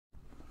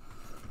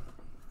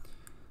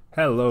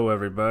Hello,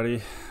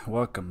 everybody.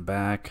 Welcome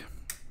back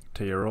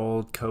to your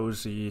old,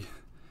 cozy,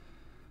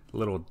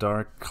 little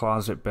dark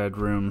closet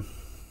bedroom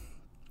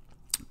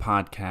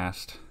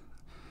podcast,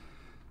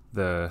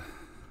 The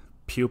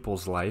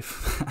Pupil's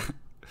Life.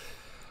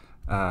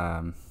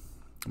 My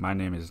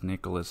name is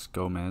Nicholas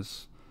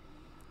Gomez,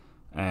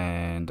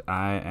 and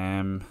I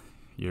am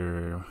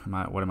I'm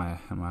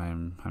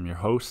your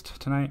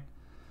host tonight,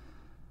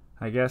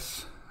 I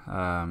guess.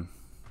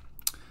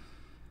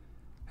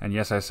 And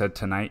yes, I said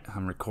tonight.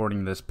 I'm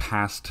recording this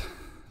past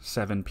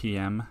 7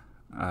 p.m.,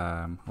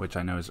 which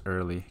I know is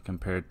early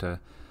compared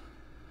to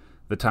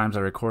the times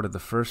I recorded the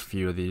first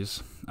few of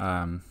these.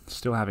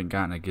 Still haven't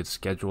gotten a good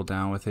schedule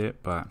down with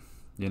it, but,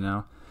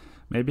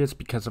 maybe it's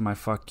because of my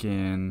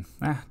fucking...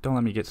 don't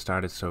let me get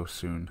started so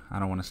soon. I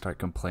don't want to start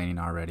complaining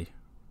already.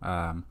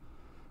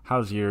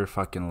 How's your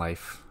fucking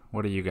life?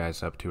 What are you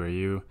guys up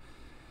to?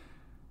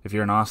 If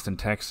you're in Austin,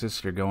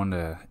 Texas, you're going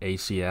to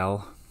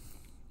ACL...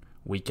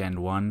 weekend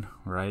one,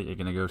 right? You're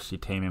gonna go see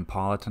Tame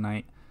Impala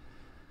tonight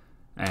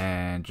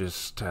and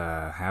just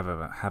have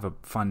a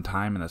fun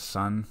time in the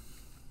sun.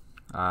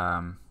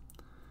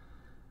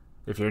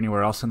 If you're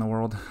anywhere else in the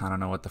world, I don't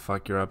know what the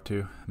fuck you're up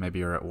to. Maybe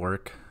you're at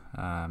work,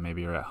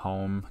 maybe you're at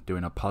home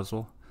doing a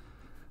puzzle,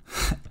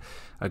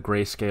 a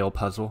grayscale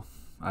puzzle.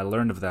 I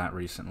learned of that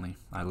recently.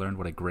 I learned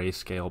what a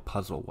grayscale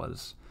puzzle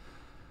was.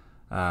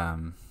 I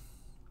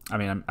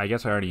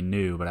guess I already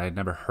knew, but I had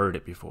never heard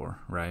it before,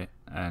 right?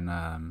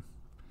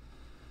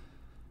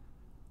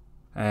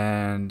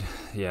 And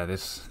yeah,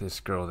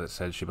 this girl that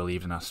said she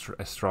believed in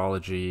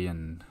astrology,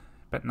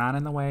 but not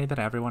in the way that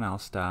everyone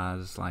else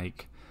does.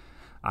 Like,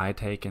 I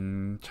take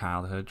in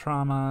childhood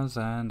traumas,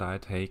 and I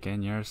take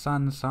in your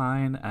sun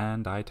sign,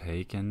 and I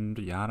take in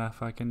yada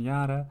fucking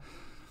yada.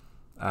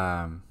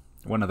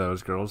 One of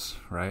those girls,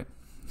 right?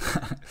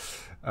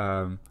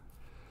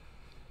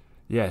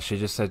 Yeah, she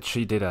just said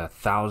she did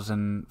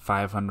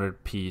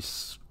 1,500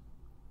 piece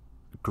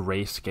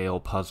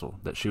grayscale puzzle,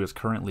 that she was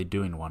currently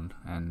doing one,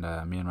 and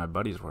me and my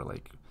buddies were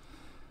like,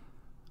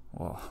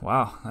 well,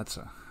 wow,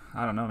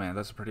 I don't know, man,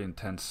 that's a pretty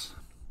intense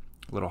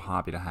little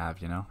hobby to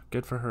have,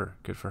 good for her.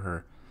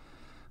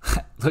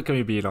 Look at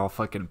me being all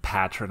fucking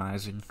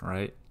patronizing,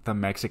 right? The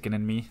Mexican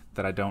in me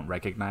that I don't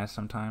recognize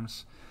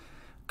sometimes.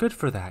 Good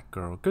for that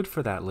girl, good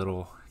for that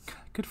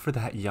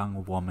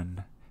young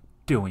woman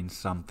doing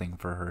something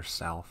for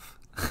herself.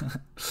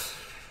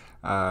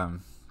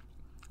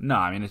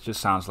 No, it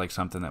just sounds like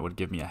something that would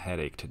give me a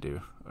headache to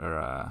do.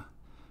 Or,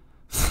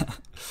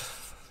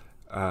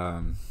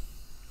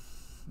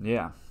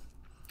 yeah.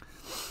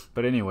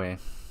 But anyway,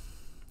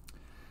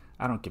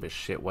 I don't give a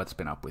shit what's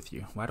been up with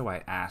you. Why do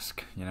I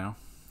ask,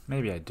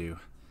 Maybe I do.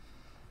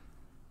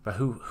 But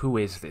who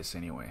is this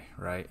anyway,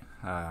 right?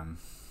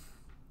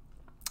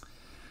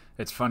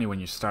 It's funny when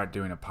you start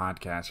doing a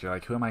podcast, you're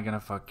like, who am I gonna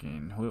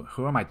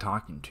who am I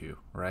talking to,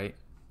 right?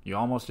 You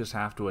almost just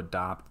have to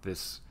adopt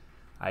this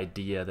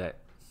idea that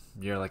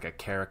you're like a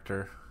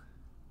character.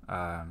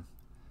 I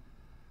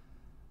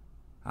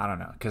don't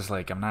know, because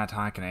I'm not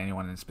talking to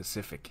anyone in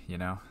specific,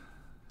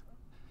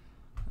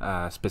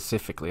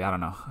 specifically, I don't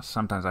know,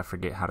 sometimes I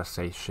forget how to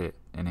say shit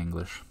in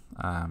English.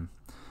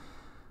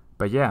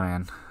 But yeah,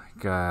 man,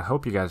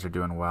 hope you guys are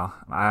doing well.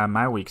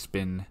 My week's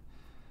been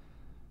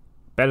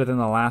better than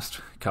the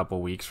last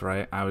couple weeks,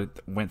 right? I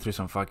went through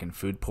some fucking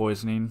food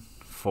poisoning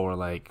for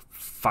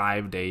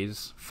 5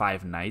 days,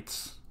 5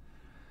 nights,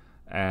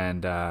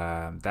 and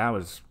that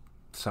was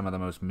some of the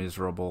most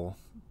miserable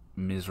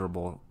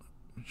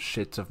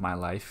shits of my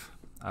life.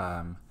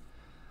 I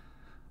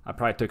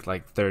probably took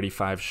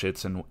 35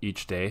 shits in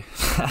each day,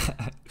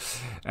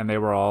 and they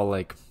were all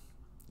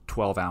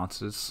 12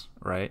 ounces,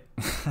 right?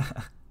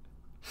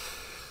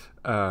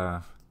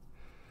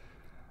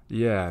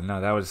 Yeah,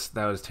 no, that was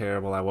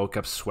terrible. I woke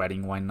up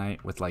sweating one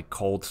night with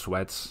cold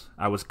sweats.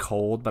 I was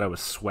cold, but I was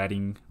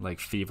sweating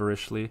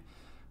feverishly,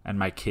 and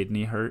my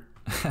kidney hurt.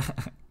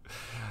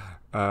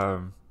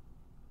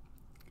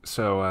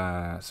 So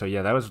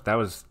yeah, that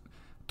was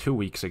 2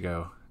 weeks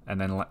ago, and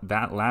then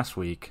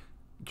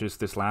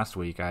this last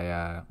week,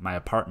 I my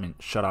apartment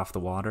shut off the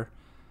water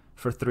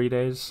for 3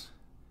 days,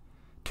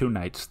 2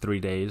 nights, 3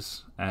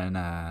 days, and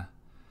I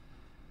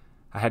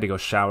had to go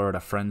shower at a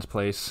friend's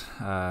place.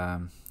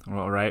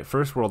 Well, right,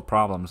 first world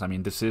problems.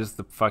 This is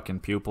the fucking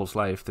pupil's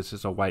life. This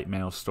is a white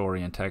male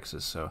story in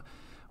Texas. So,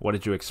 what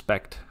did you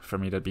expect for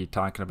me to be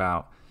talking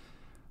about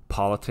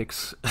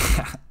politics?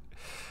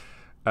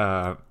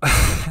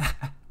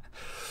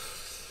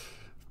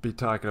 Be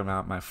talking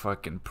about my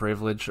fucking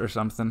privilege or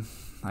something.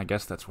 I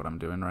guess that's what I'm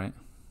doing, right?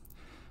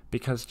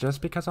 Because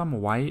just because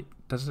I'm white,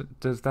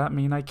 does that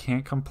mean I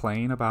can't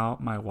complain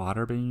about my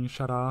water being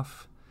shut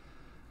off?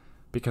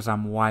 Because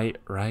I'm white,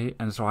 right?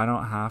 And so I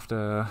don't have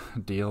to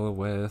deal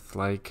with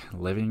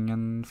living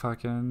in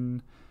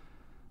fucking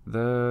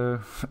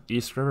the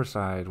East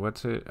Riverside.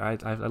 What's it? I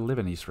live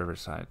in East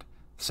Riverside.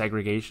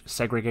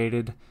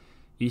 Segregated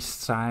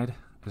East Side.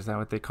 Is that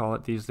what they call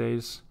it these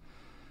days?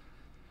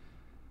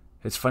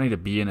 It's funny to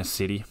be in a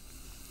city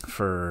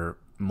for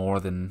more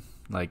than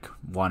like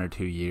 1 or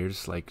 2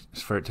 years, like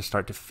for it to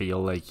start to feel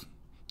like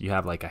you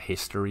have like a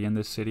history in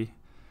this city.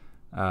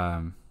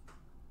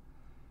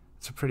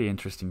 It's a pretty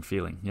interesting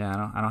feeling.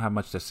 Yeah, I don't have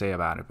much to say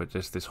about it, but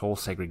just this whole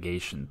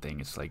segregation thing.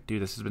 It's like,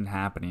 dude, this has been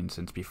happening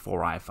since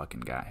before I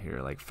fucking got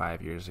here, like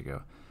 5 years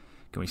ago.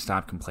 Can we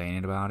stop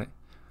complaining about it?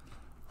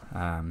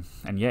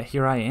 And yet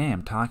here I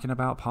am talking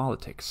about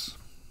politics.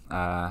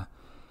 But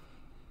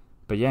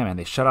yeah, man,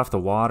 they shut off the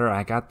water.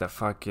 I got the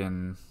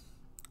fucking...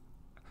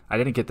 I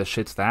didn't get the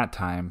shits that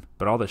time,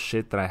 but all the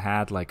shit that I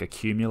had like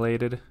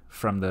accumulated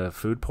from the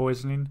food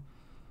poisoning,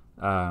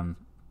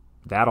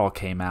 that all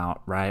came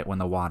out right when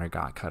the water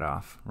got cut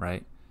off,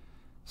 right?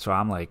 So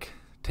I'm like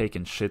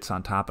taking shits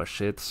on top of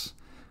shits.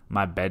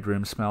 My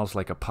bedroom smells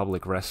like a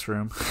public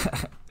restroom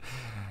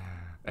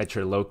at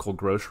your local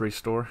grocery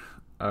store.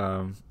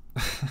 Those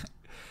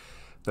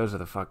are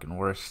the fucking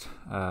worst.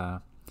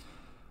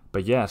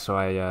 But yeah, so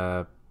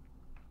I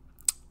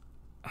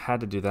had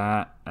to do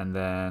that, and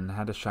then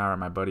had to shower at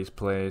my buddy's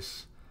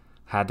place.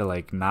 Had to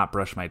like not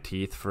brush my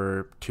teeth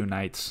for 2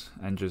 nights,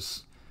 and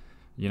just,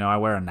 I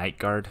wear a night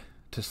guard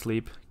to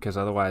sleep because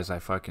otherwise I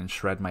fucking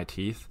shred my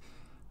teeth.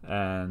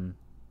 And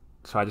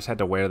so I just had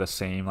to wear the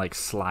same like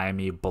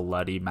slimy,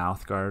 bloody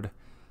mouth guard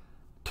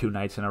 2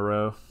 nights in a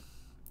row.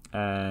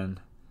 And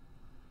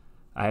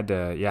I had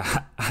to,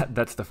 yeah,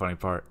 that's the funny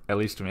part, at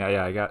least to me.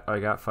 Yeah, I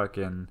got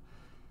fucking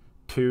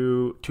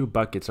two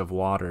buckets of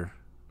water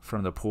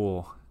from the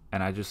pool,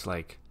 and I just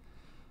like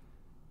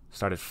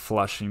started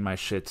flushing my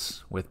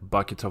shits with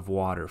buckets of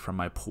water from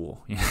my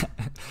pool.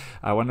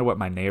 I wonder what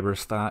my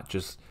neighbors thought,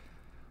 just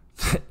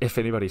if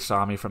anybody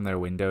saw me from their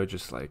window,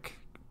 just like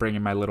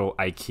bringing my little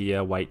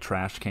IKEA white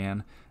trash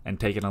can and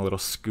taking a little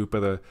scoop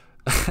of the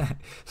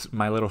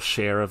my little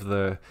share of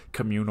the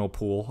communal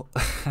pool.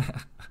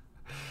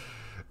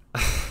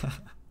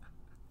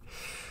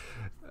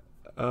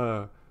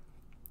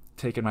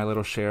 Taking my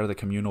little share of the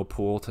communal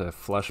pool to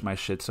flush my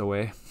shits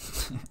away.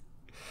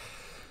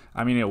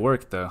 I mean, it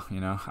worked though,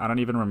 I don't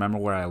even remember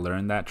where I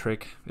learned that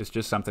trick. It's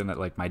just something that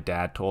like my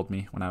dad told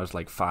me when I was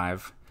like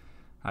 5.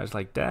 I was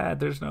like, Dad,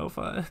 there's no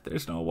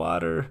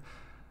water.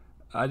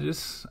 I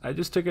just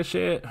took a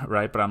shit,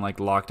 right? But I'm like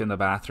locked in the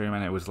bathroom,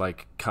 and it was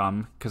like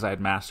cum because I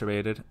had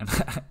masturbated,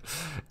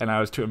 and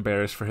I was too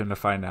embarrassed for him to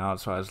find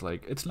out. So I was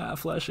like, it's not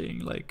flushing.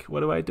 Like,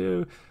 what do I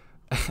do?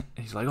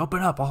 He's like,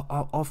 open up,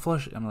 I'll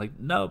flush it. I'm like,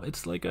 no,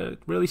 it's like a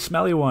really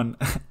smelly one.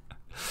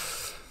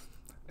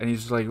 And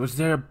he's like, is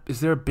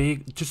there a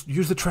big? Just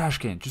use the trash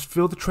can. Just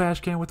fill the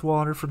trash can with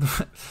water from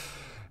the.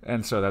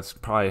 And so that's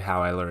probably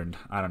how I learned.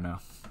 I don't know.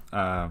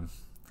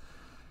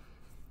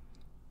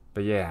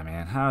 But yeah,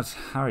 man, how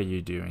are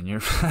you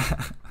doing?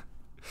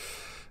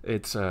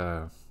 It's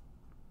a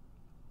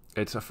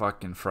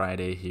fucking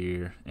Friday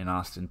here in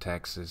Austin,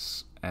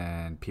 Texas,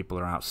 and people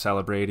are out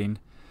celebrating.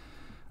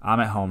 I'm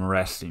at home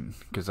resting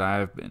because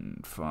I've been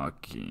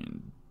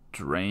fucking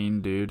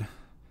drained, dude.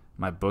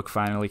 My book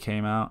finally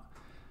came out.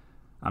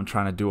 I'm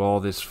trying to do all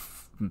this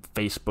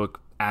Facebook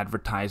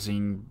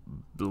advertising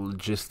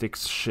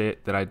logistics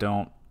shit that I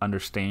don't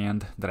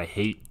understand, that I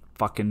hate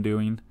fucking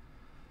doing.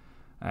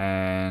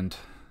 And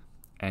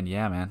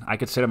yeah, man, I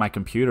could sit at my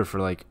computer for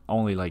like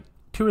only like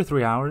 2 or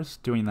 3 hours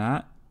doing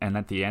that, and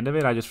at the end of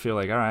it, I just feel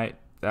like, all right,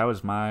 that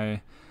was my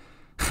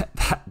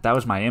that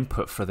was my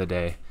input for the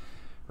day,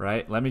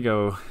 right? Let me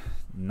go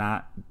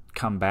not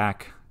come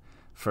back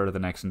for the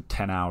next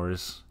 10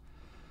 hours.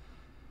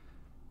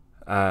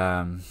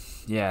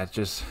 Yeah,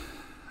 just,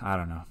 I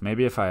don't know.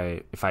 Maybe if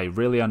I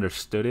really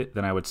understood it,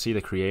 then I would see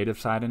the creative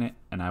side in it,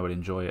 and I would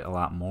enjoy it a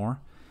lot more.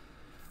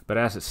 But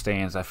as it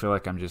stands, I feel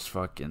like I'm just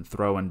fucking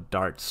throwing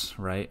darts,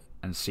 right?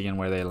 And seeing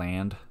where they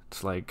land.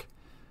 It's like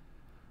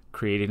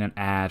creating an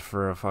ad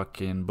for a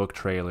fucking book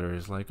trailer.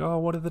 Is like, oh,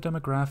 what are the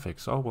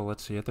demographics? Oh, well,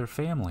 let's see at their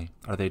family.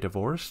 Are they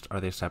divorced?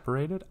 Are they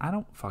separated? I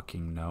don't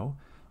fucking know.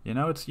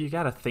 You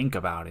gotta think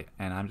about it.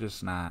 And I'm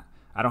just not,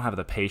 I don't have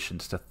the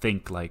patience to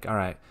think like, all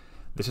right,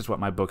 this is what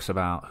my book's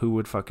about. Who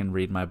would fucking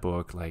read my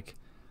book? Like,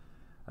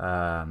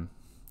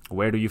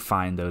 where do you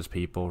find those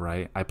people,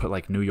 right? I put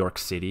like New York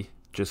City,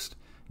 just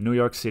New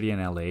York City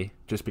and LA,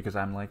 just because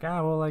I'm like,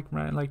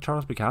 like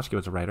Charles Bukowski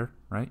was a writer,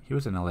 right? He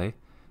was in LA.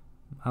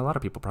 A lot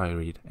of people probably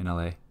read in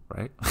LA,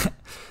 right?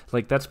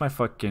 Like, that's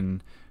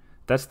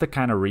the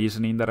kind of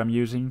reasoning that I'm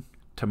using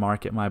to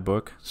market my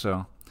book.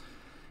 So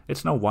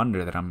it's no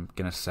wonder that I'm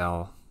going to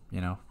sell,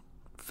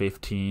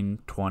 15,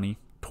 20,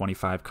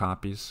 25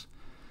 copies.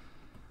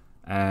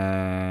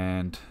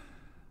 But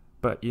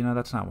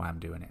that's not why I'm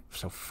doing it.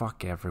 So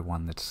fuck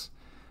everyone that's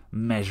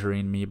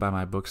measuring me by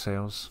my book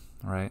sales,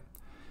 right?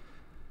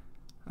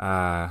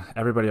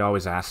 Everybody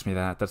always asks me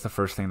that. That's the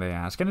first thing they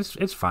ask, and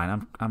it's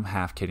fine. I'm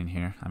half kidding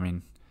here. I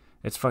mean,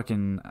 it's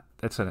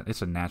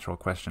a natural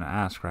question to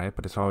ask, right?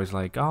 But it's always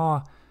like,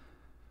 oh,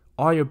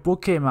 your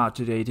book came out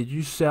today. Did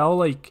you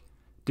sell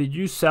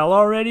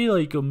already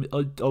like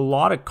a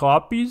lot of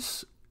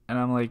copies? And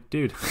I'm like,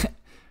 dude,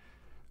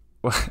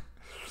 what?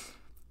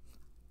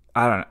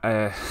 I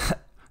don't.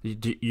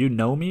 You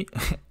know me?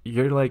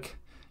 You're like,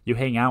 you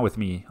hang out with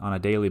me on a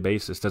daily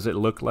basis. Does it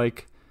look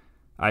like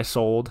I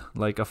sold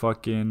like a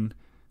fucking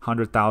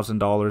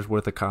 $100,000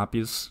 worth of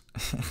copies,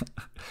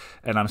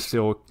 and I'm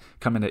still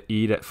coming to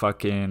eat at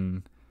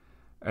fucking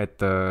at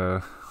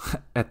the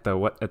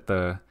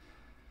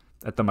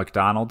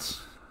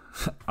McDonald's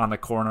on the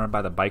corner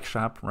by the bike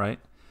shop, right?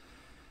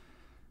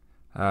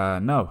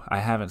 No, I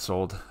haven't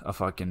sold a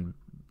fucking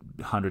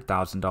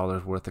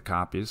 $100,000 worth of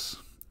copies,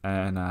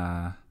 and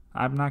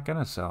I'm not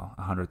gonna sell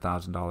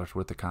 $100,000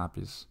 worth of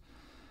copies.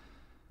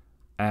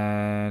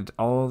 And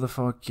all the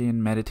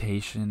fucking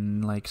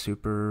meditation, like,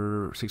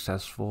 super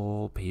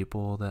successful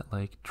people that,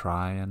 like,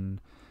 try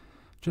and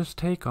just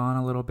take on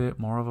a little bit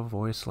more of a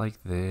voice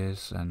like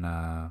this, and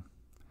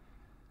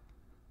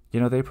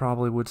they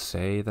probably would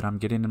say that I'm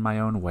getting in my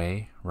own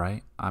way,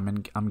 right?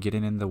 I'm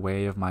getting in the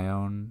way of my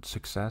own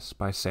success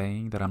by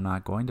saying that I'm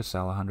not going to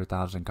sell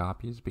 100,000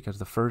 copies, because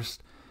the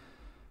first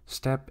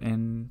step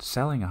in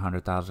selling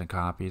 100,000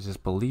 copies is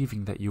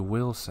believing that you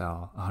will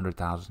sell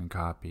 100,000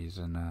 copies.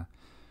 And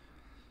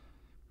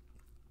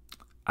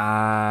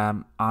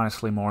I'm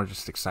honestly more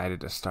just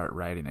excited to start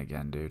writing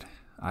again, dude.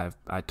 I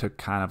took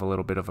kind of a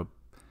little bit of a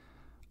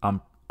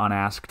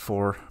unasked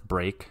for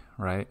break,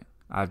 right?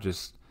 I've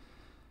just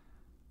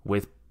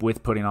with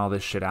putting all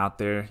this shit out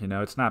there,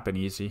 it's not been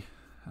easy.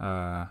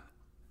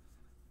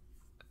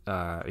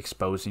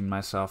 Exposing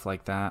myself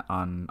like that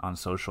on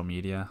social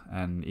media,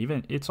 and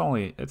even it's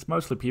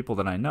mostly people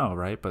that I know,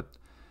 right? But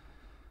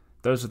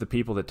those are the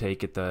people that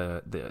take it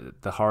the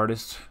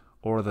hardest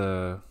or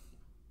the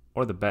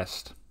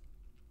best,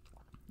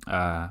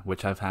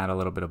 which I've had a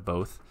little bit of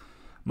both,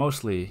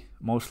 mostly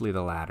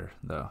the latter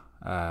though.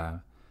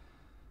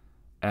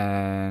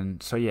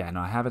 And so yeah, no,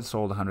 I haven't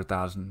sold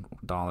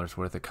 $100,000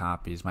 worth of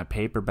copies. My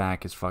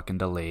paperback is fucking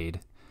delayed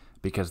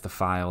because the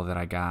file that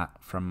I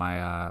got from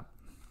my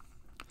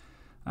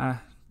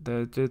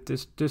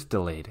just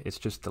delayed. It's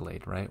just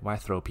delayed, right? Why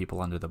throw people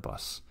under the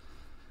bus?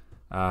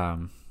 But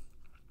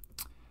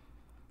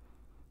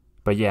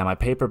yeah, my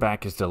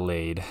paperback is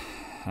delayed,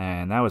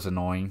 and that was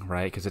annoying,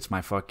 right? Because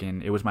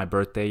it was my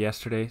birthday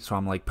yesterday, so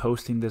I'm like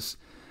posting this,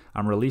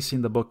 I'm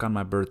releasing the book on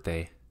my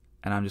birthday,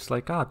 and I'm just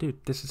like, oh,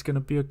 dude, this is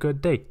gonna be a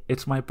good day.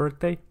 It's my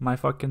birthday. My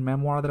fucking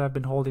memoir that I've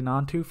been holding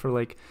on to for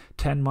like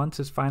 10 months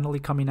is finally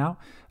coming out.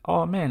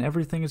 Oh man,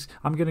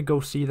 I'm gonna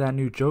go see that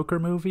new Joker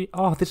movie.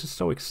 Oh, this is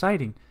so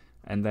exciting.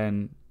 And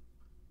then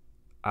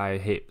I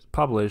hit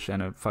publish,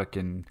 and a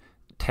fucking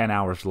 10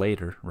 hours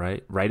later,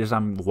 right as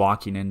I'm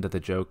walking into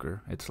the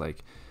Joker, it's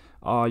like,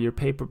 oh, your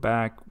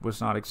paperback was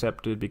not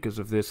accepted because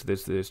of this,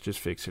 just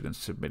fix it and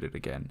submit it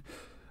again,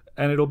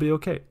 and it'll be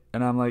okay.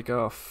 And I'm like,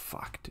 oh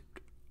fuck, dude.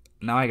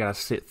 Now I gotta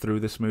sit through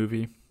this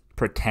movie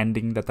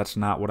pretending that that's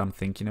not what I'm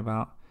thinking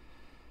about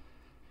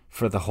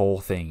for the whole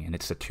thing, and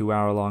it's a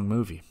 2-hour long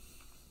movie.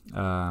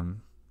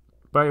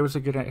 But it was a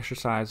good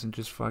exercise in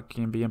just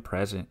fucking being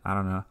present. I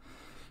don't know,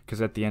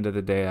 because at the end of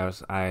the day,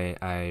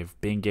 I've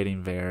been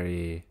getting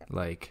very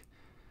like,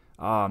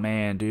 oh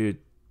man, dude,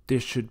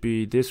 this should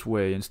be this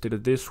way instead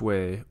of this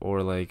way,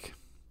 or like,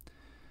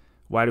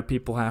 why do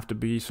people have to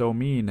be so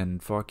mean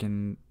and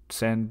fucking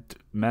send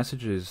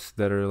messages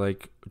that are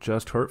like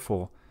just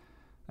hurtful,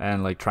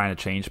 and like trying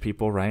to change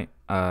people, right?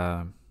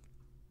 And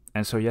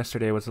so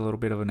yesterday was a little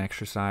bit of an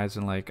exercise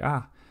in like,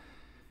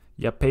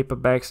 your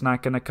paperback's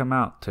not gonna come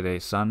out today,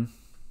 son.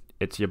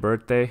 It's your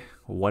birthday.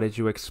 What did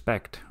you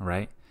expect,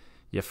 right?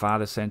 Your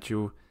father sent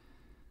you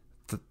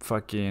the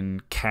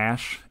fucking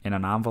cash in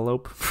an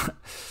envelope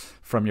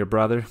from your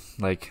brother,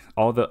 like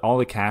all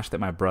the cash that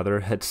my brother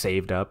had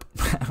saved up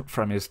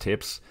from his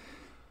tips.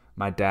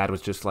 My dad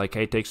was just like,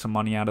 hey, take some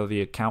money out of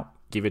the account,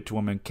 give it to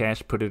him in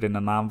cash, put it in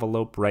an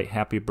envelope, write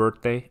happy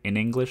birthday in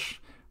English,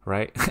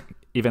 right?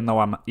 even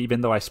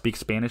though I speak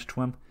Spanish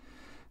to him.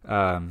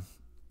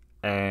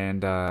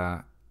 And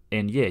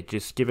yeah,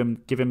 just give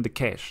him the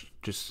cash.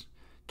 Just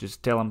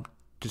tell him,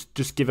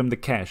 just give him the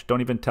cash.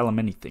 Don't even tell him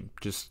anything.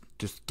 Just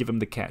give him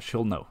the cash.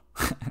 He'll know.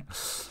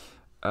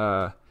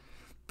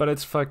 But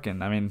it's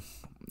fucking, I mean,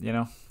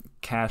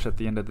 cash at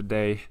the end of the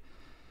day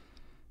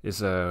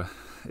is a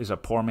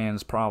poor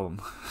man's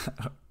problem.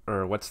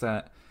 Or what's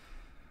that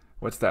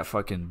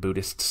fucking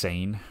Buddhist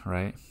saying,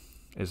 right?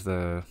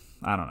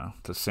 I don't know,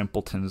 it's a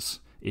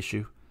simpleton's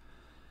issue.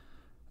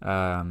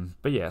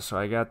 But yeah, so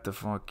I got the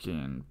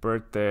fucking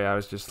birthday. I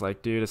was just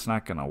like, dude, it's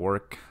not gonna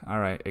work.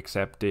 Alright,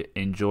 accept it.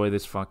 Enjoy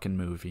this fucking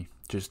movie.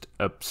 Just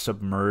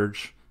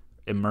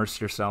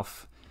immerse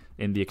yourself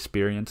in the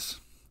experience.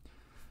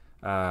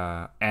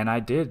 And I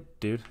did,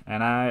 dude.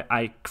 And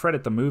I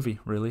credit the movie,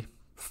 really,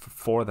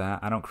 for that.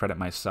 I don't credit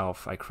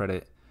myself. I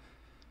credit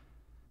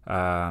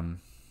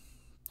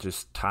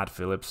just Todd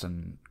Phillips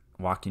and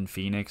Joaquin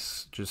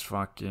Phoenix, just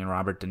fucking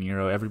Robert De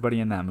Niro. Everybody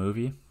in that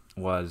movie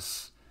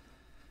was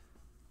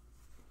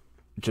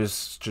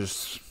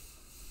just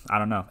I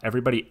don't know.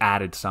 Everybody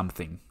added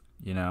something,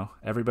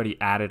 Everybody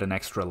added an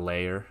extra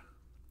layer.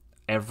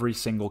 Every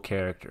single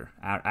character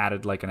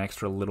added like an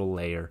extra little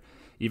layer.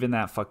 Even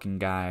that fucking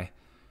guy,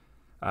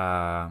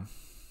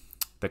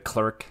 the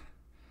clerk.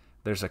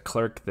 There's a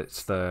clerk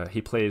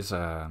he plays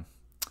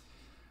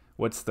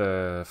what's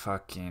the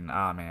fucking,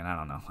 ah, man, I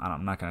don't know.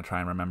 I'm not gonna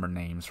try and remember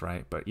names,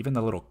 right? But even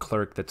the little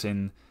clerk that's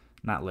in,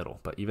 not little,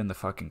 but even the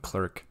fucking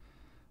clerk,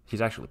 he's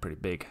actually pretty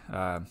big.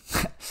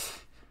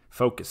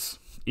 Focus.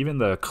 Even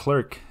the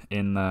clerk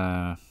in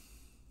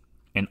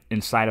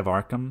inside of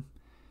Arkham,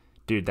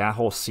 dude, that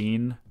whole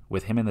scene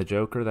with him and the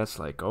Joker, that's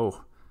like,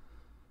 oh,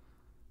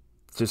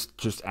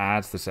 just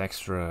adds this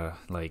extra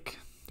like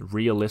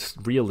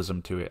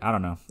realism to it. I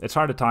don't know. It's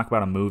hard to talk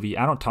about a movie.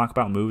 I don't talk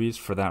about movies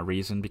for that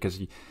reason, because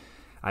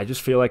I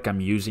just feel like I'm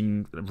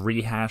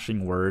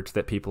rehashing words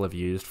that people have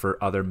used for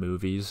other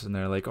movies, and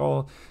they're like,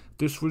 oh,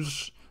 this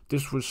was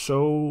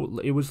so,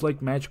 it was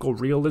like magical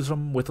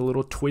realism with a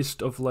little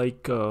twist of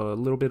like a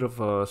little bit of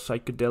a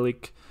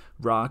psychedelic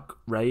rock,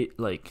 right?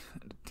 Like,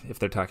 if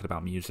they're talking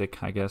about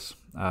music, I guess.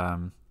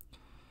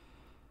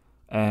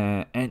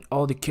 And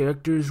all the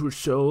characters were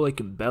so like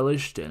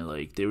embellished, and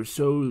like they were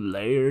so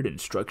layered, and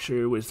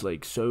structure was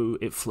like so,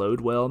 it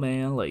flowed well,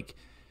 man. Like,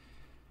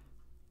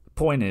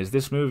 point is,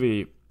 this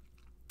movie,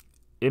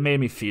 it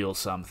made me feel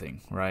something,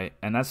 right?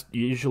 And that's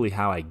usually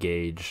how I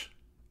gauge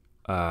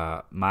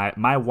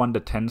my 1 to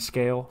 10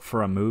 scale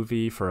for a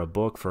movie, for a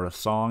book, for a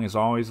song is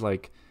always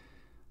like,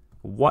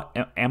 what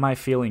am I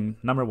feeling?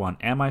 Number one,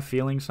 am I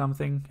feeling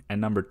something? And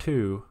number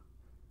two,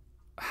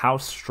 how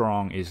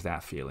strong is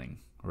that feeling,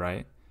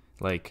 right?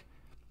 Like,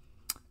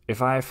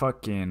 if I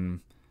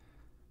fucking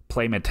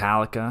play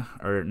Metallica,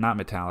 or not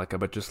Metallica,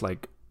 but just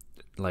like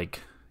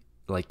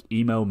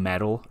emo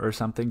metal or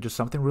something, just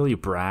something really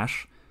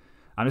brash,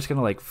 I'm just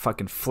gonna like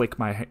fucking flick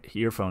my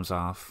earphones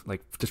off,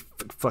 like just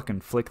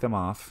fucking flick them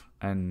off,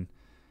 and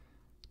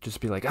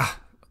just be like,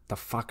 the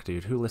fuck,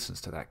 dude, who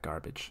listens to that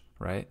garbage,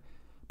 right?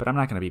 But I'm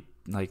not gonna be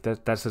like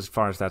that. That's as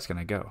far as that's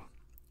gonna go.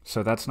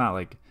 So that's not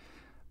like,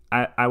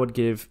 I would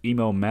give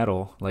emo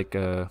metal like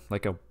a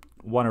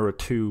 1 or a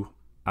 2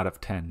 out of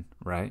 10,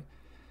 right?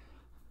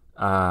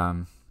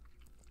 But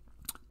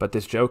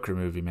this Joker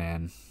movie,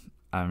 man,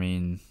 I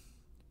mean,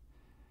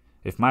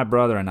 if my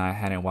brother and I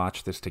hadn't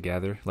watched this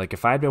together, like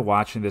if I'd been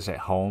watching this at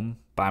home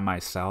by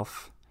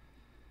myself,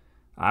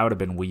 I would have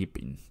been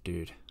weeping,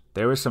 dude.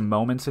 There were some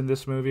moments in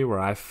this movie where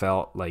I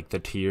felt like the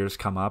tears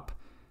come up,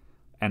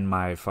 and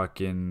my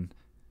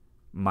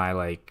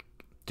like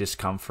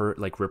discomfort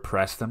like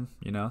repressed them,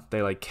 you know?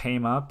 They like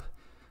came up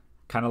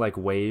kind of like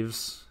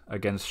waves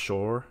against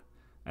shore,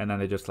 and then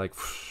they just like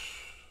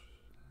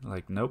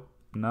nope,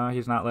 no,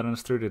 he's not letting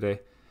us through today.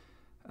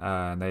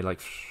 And they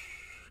like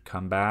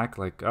come back,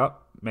 like, oh,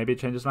 maybe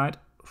change his mind.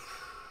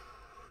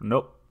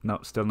 Nope, no,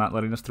 still not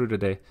letting us through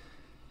today.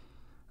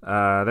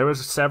 There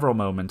was several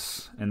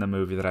moments in the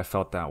movie that I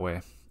felt that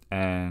way,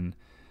 and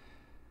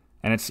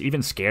it's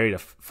even scary to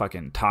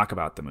fucking talk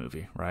about the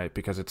movie, right?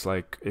 Because it's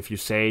like, if you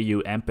say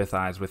you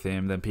empathize with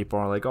him, then people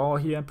are like, oh,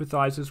 he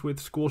empathizes with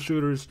school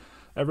shooters.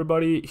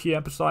 Everybody, he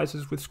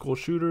empathizes with school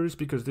shooters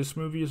because this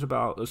movie is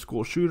about a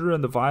school shooter,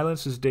 and the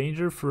violence is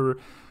danger for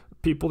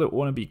people that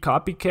want to be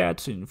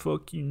copycats, and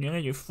fucking, yeah,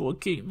 you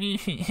fucking me.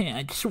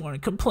 I just want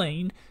to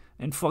complain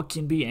and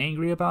fucking be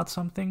angry about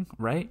something,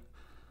 right?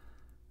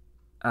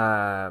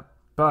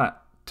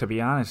 But to be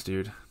honest,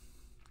 dude,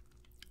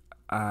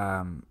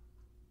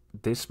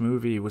 this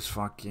movie was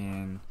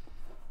fucking,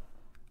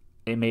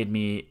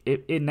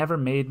 it never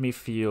made me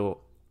feel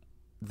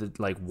the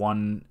like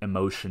one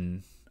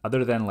emotion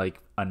other than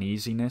like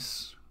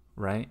uneasiness,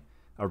 right?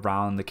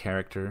 Around the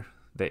character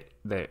that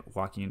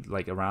walking,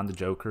 like around the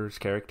Joker's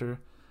character.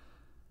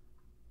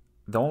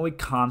 The only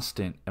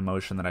constant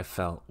emotion that I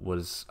felt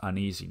was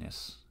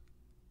uneasiness.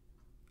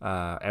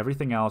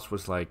 Everything else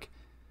was like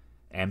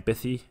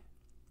empathy.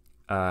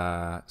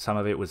 Some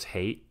of it was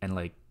hate and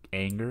like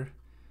anger.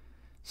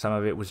 Some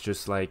of it was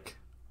just like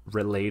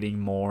relating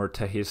more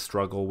to his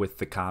struggle with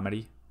the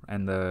comedy,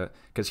 and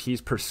because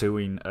he's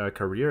pursuing a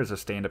career as a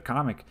stand-up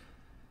comic,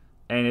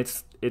 and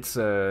it's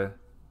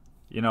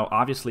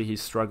obviously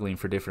he's struggling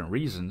for different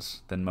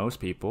reasons than most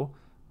people,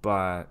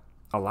 but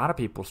a lot of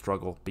people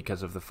struggle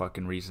because of the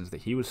fucking reasons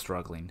that he was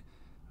struggling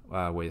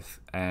with,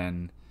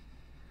 and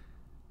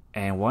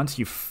once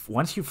you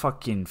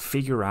fucking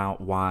figure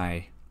out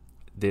why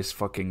this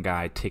fucking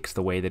guy ticks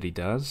the way that he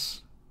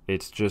does,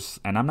 it's just,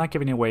 and I'm not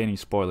giving away any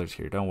spoilers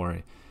here, don't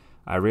worry.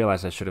 I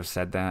realize I should have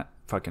said that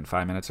fucking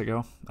 5 minutes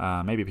ago.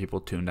 Maybe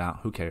people tuned out.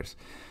 Who cares?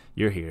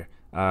 You're here.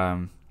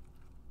 I'm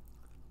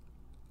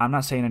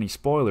not saying any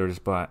spoilers,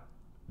 but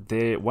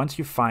once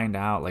you find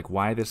out like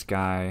why this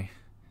guy,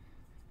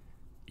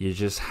 you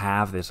just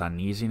have this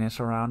uneasiness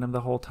around him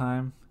the whole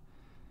time.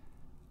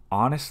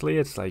 Honestly,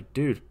 it's like,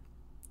 dude,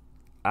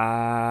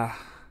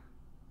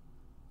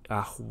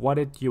 what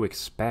did you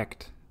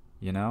expect?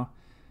 You know,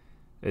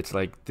 it's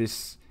like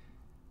this.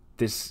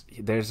 There's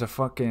a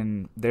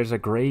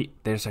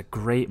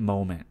great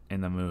moment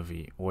in the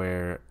movie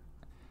where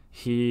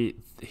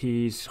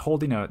he's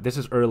holding this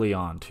is early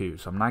on too,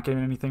 so I'm not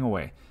giving anything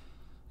away.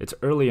 It's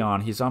early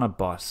on, he's on a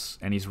bus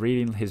and he's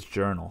reading his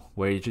journal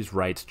where he just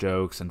writes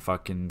jokes and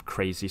fucking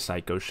crazy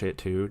psycho shit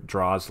too.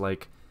 Draws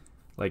like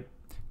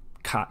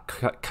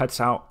cuts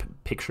out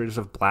pictures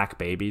of black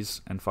babies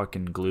and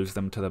fucking glues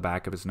them to the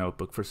back of his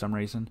notebook for some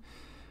reason.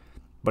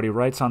 But he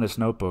writes on this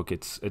notebook,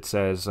 it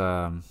says,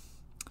 the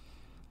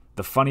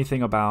funny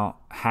thing about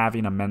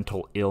having a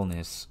mental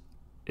illness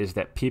is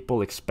that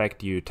people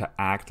expect you to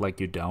act like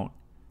you don't,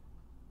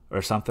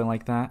 or something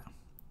like that.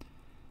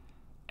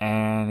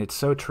 And it's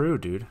so true,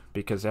 dude,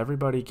 because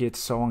everybody gets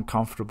so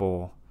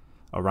uncomfortable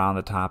around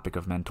the topic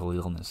of mental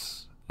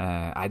illness.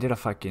 I did a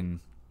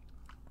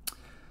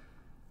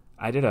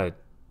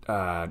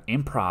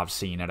improv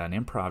scene at an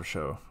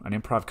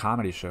improv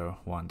comedy show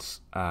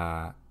once.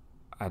 I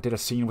did a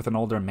scene with an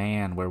older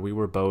man where we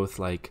were both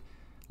like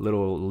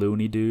little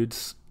loony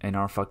dudes in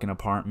our fucking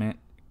apartment,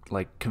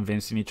 like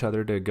convincing each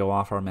other to go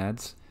off our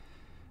meds.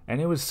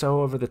 And it was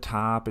so over the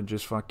top and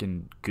just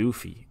fucking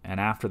goofy. And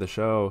after the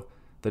show,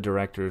 the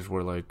directors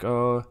were like,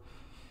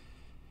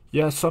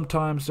 yeah,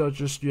 sometimes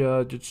just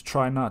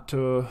try not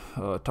to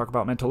talk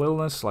about mental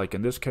illness. Like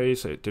in this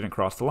case, it didn't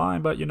cross the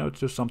line, but it's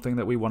just something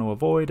that we want to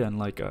avoid. And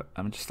like,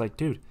 I'm just like,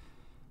 dude,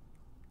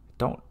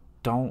 don't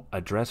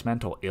address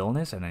mental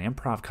illness in an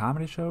improv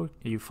comedy show.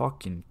 Are you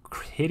fucking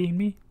kidding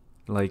me?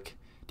 Like,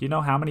 do you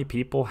know how many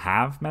people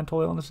have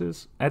mental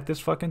illnesses at this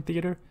fucking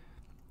theater?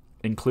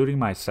 Including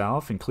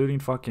myself, including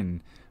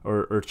fucking,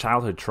 or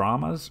childhood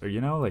traumas, or,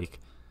 like,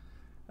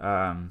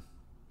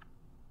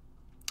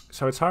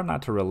 so it's hard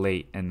not to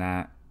relate in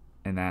that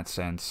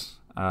sense.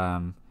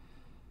 Not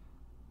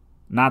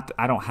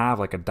I don't have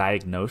like a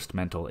diagnosed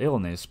mental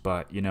illness,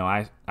 but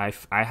I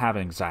have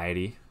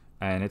anxiety,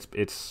 and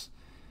it's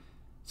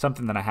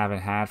something that I haven't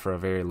had for a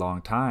very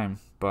long time.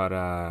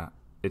 But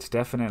it's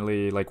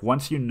definitely like,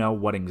 once you know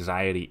what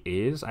anxiety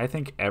is, I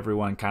think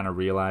everyone kind of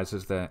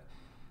realizes that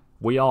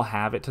we all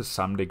have it to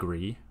some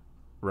degree,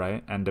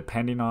 right? And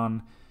depending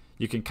on,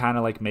 you can kind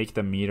of like make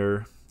the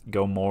meter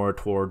go more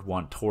towards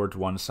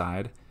one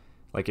side.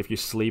 Like if you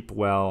sleep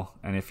well,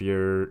 and if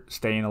you're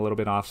staying a little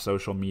bit off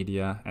social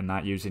media and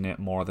not using it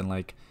more than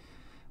like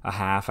a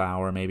half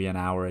hour, maybe an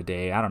hour a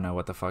day, I don't know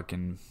what the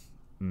fucking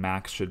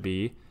max should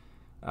be,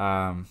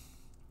 and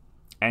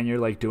you're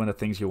like doing the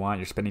things you want,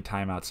 you're spending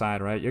time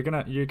outside, right? You're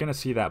gonna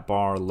see that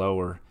bar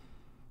lower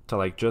to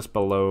like just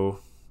below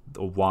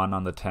the 1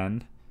 on the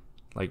 10,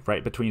 like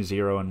right between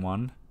 0 and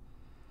 1.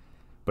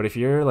 But if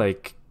you're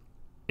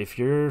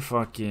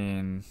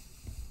fucking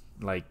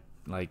like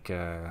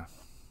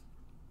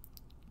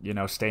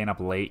staying up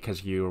late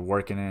because you're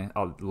working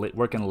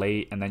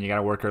late, and then you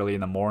gotta work early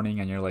in the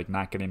morning, and you're like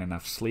not getting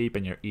enough sleep,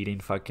 and you're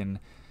eating fucking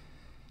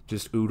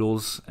just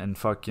oodles and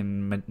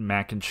fucking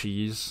mac and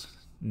cheese,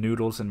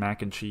 noodles and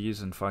mac and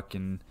cheese, and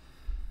fucking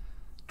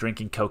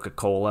drinking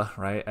Coca-Cola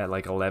right at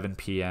like 11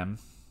 p.m.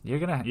 You're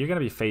gonna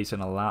be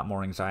facing a lot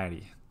more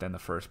anxiety than the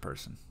first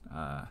person.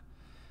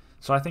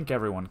 So I think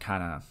everyone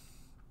I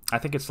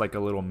think it's like a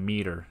little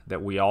meter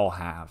that we all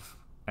have,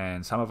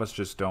 and some of us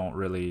just don't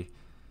really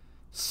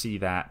see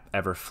that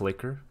ever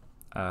flicker,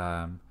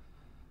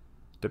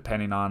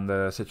 depending on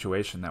the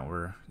situation that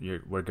we're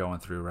going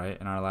through, right,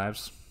 in our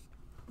lives,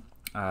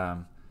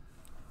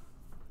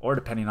 or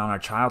depending on our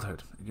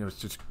childhood.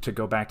 Just to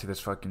go back to this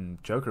fucking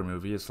Joker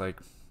movie, it's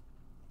like,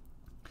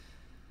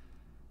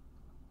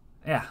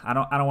 yeah, I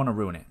don't want to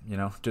ruin it.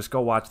 Just go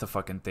watch the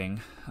fucking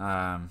thing,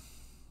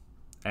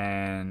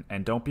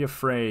 and don't be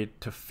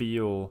afraid to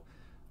feel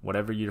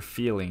whatever you're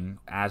feeling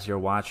as you're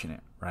watching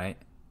it, right?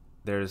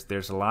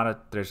 There's a lot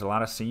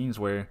of scenes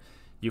where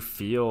you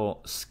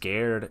feel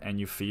scared, and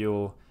you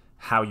feel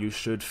how you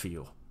should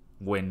feel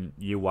when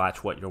you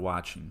watch what you're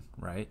watching,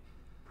 right?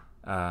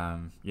 A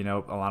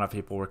lot of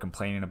people were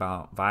complaining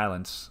about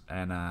violence,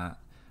 and I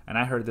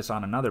heard this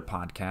on another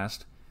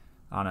podcast,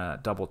 on a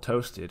Double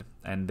Toasted,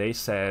 and they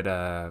said,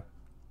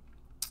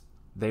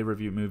 they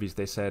review movies.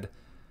 They said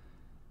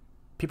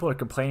people are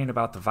complaining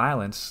about the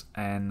violence,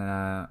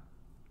 and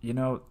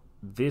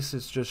this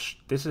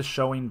is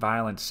showing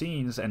violent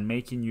scenes and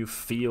making you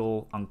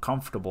feel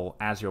uncomfortable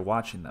as you're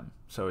watching them.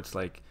 So it's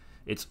like,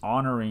 it's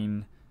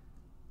honoring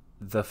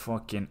the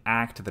fucking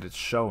act that it's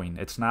showing.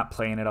 It's not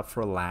playing it up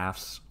for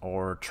laughs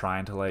or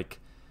trying to like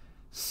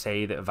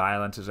say that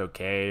violence is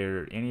okay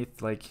or any,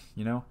 like,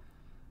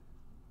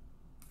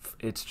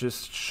 it's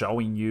just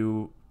showing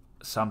you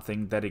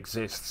something that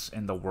exists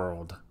in the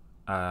world.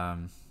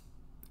 And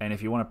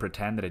if you want to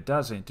pretend that it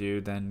doesn't,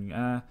 dude,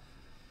 then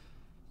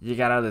you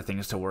got other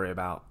things to worry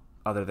about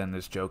other than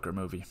this Joker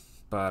movie.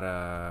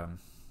 But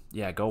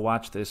yeah, go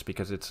watch this,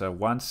 because it's a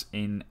once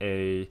in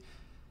a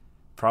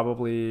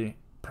probably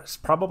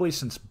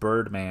since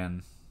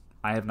Birdman,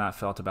 I have not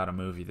felt about a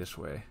movie this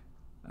way.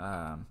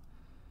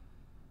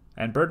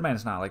 And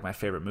Birdman's not like my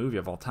favorite movie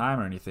of all time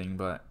or anything,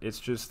 but it's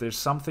just, there's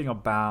something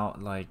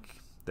about like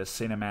the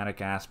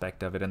cinematic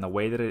aspect of it, and the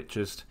way that it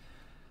just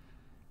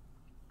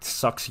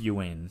sucks you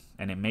in,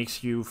 and it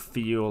makes you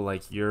feel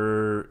like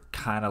you're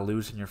kind of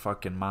losing your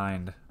fucking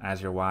mind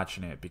as you're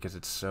watching it, because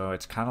it's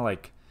kind of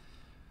like,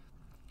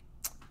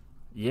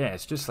 yeah,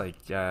 it's just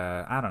like,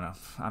 I don't know.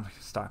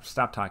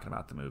 Stop talking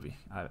about the movie.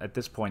 At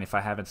this point, if I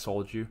haven't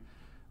sold you,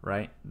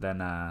 right, then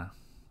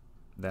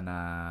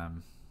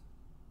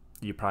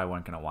you probably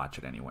weren't gonna watch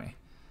it anyway.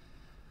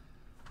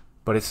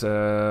 But it's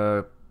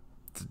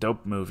it's a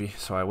dope movie.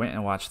 So I went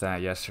and watched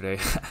that yesterday.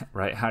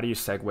 Right? How do you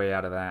segue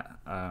out of that?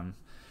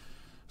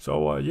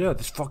 Yeah,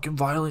 this fucking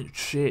violent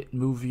shit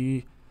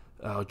movie.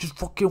 Just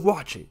fucking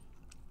watch it.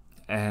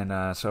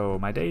 And so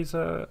my day's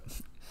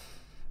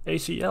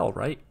ACL,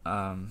 right?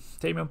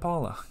 Tame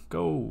Impala,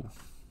 go.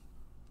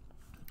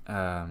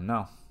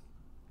 No.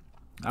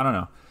 I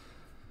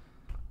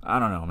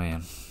don't know,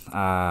 man.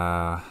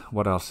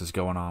 What else is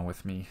going on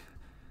with me?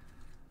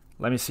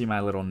 Let me see my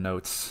little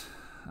notes.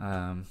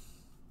 I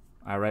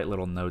write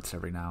little notes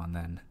every now and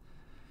then.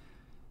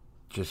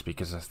 Just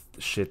because of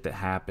the shit that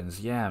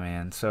happens. Yeah,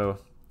 man. So,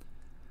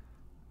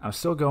 I'm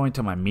still going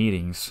to my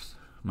meetings.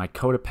 My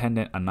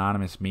codependent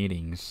anonymous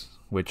meetings.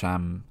 Which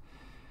I'm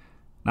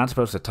not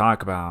supposed to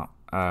talk about.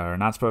 Or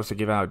not supposed to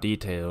give out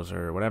details.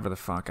 Or whatever the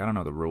fuck. I don't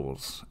know the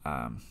rules.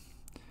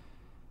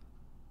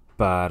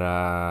 But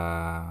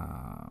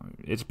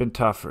it's been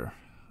tougher.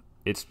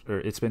 It's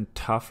been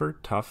tough.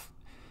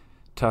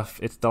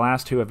 It's the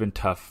last two have been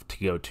tough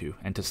to go to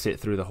and to sit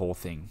through the whole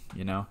thing,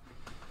 you know?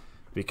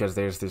 Because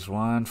there's this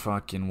one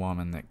fucking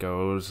woman that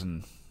goes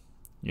and,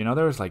 you know,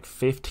 there was like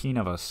 15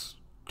 of us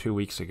 2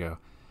 weeks ago.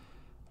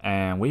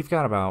 And we've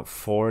got about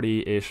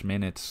 40-ish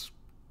minutes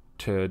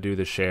to do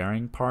the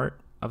sharing part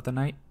of the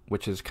night,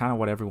 which is kind of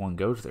what everyone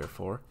goes there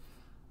for.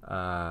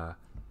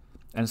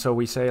 And so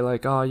we say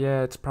like, oh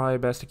yeah, it's probably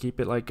best to keep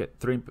it like at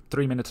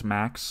three minutes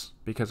max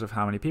because of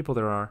how many people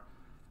there are.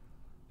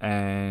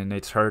 And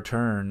it's her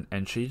turn,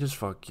 and she just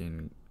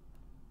fucking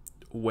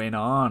went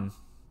on.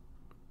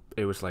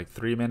 It was like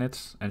 3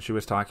 minutes, and she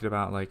was talking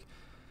about like,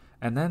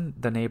 and then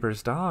the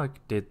neighbor's dog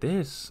did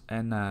this,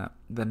 and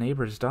the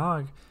neighbor's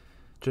dog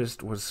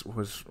just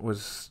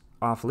was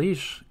off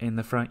leash in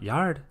the front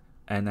yard,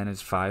 and then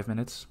it's 5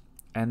 minutes,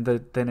 and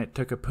then it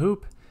took a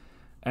poop.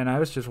 And I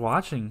was just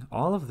watching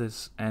all of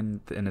this,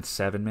 and it's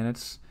 7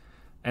 minutes.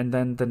 And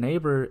then the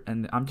neighbor,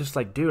 and I'm just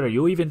like, dude, are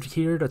you even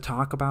here to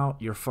talk about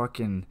your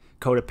fucking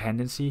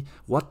codependency?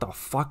 What the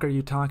fuck are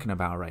you talking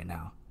about right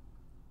now?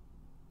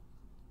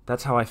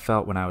 That's how I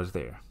felt when I was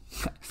there.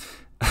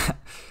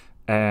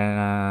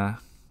 And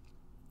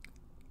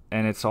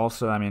it's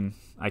also, I mean,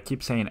 I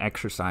keep saying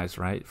exercise,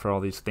 right? For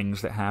all these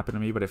things that happen to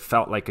me, but it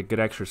felt like a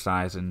good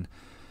exercise, and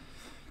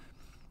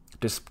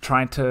just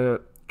trying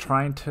to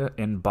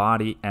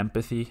embody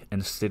empathy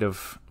instead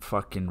of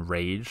fucking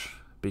rage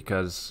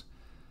because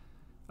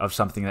of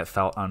something that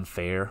felt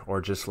unfair or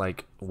just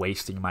like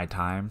wasting my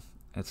time.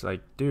 It's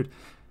like, dude,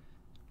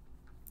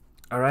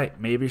 all right,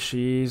 maybe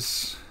she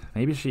is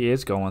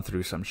going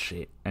through some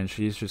shit, and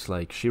she's just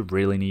like, she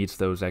really needs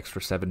those extra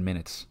 7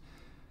 minutes,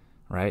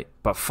 right?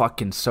 But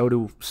fucking so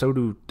do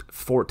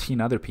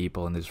 14 other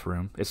people in this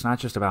room. It's not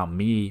just about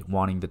me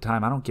wanting the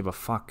time. I don't give a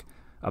fuck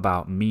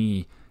about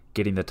me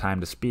getting the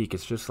time to speak.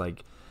 It's just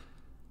like,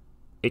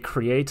 it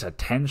creates a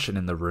tension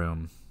in the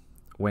room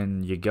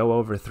when you go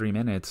over 3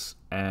 minutes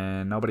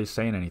and nobody's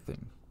saying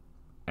anything.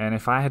 And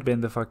if I had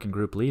been the fucking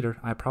group leader,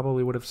 I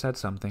probably would have said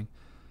something.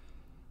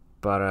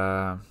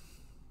 But,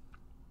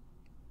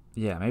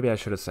 yeah, maybe I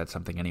should have said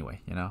something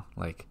anyway, you know?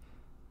 Like,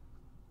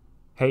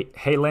 hey,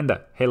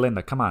 Linda,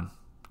 come on.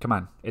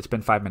 It's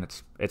been 5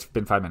 minutes.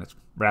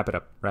 Wrap it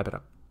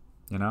up,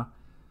 you know?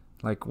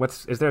 Like,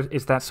 is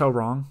that so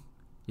wrong?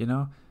 You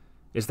know?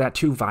 Is that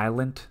too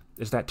violent?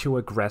 Is that too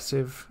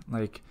aggressive?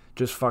 Like,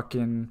 just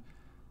fucking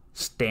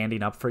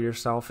standing up for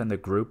yourself in the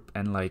group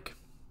and, like,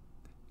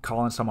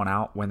 calling someone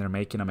out when they're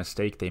making a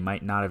mistake they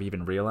might not have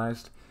even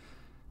realized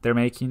they're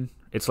making.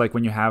 It's like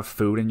when you have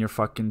food in your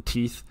fucking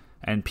teeth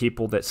and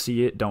people that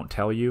see it don't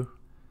tell you,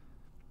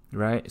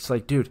 right? It's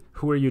like, dude,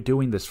 who are you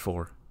doing this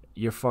for?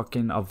 You're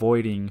fucking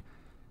avoiding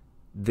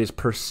this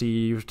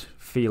perceived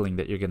feeling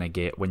that you're going to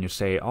get when you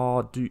say,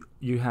 oh, do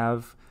you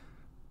have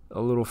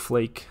a little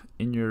flake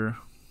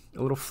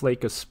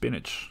of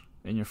spinach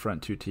in your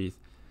front two teeth,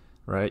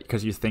 right?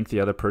 Because you think the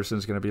other person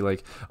is going to be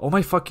like, oh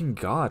my fucking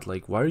God,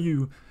 like, why are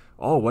you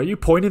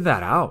pointing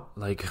that out?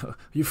 Like,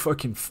 you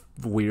fucking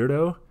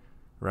weirdo,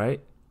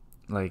 right?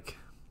 Like,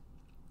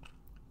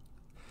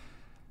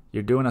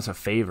 you're doing us a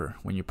favor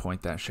when you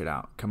point that shit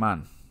out. Come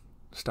on,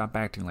 stop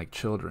acting like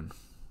children.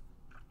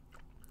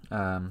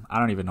 I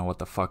don't even know what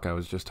the fuck I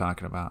was just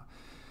talking about.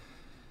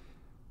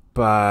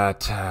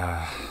 But,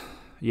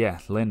 yeah,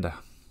 Linda.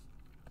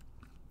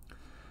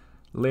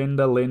 I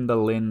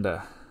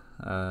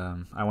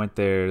went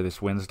there this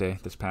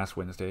past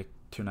Wednesday,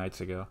 2 nights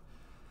ago.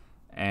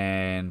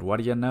 And what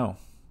do you know?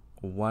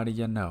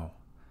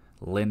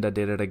 Linda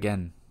did it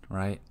again,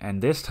 right?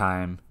 And this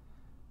time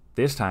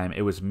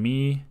it was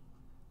me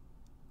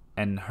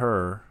and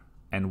her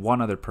and one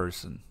other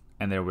person.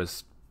 And there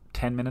was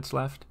 10 minutes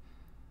left.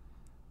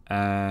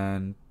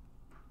 And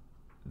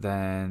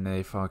then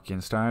they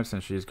fucking starts,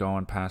 and she's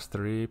going past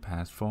 3,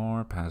 past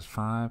 4, past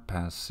 5,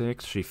 past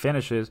 6. She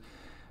finishes.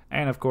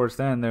 And of course,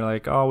 then they're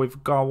like, "Oh,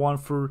 we've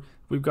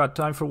got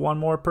time for one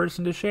more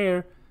person to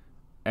share."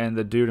 And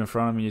the dude in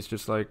front of me is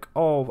just like,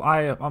 "Oh,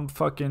 I'm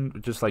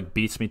fucking," just like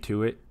beats me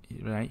to it,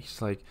 right?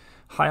 He's like,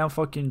 "Hi, I'm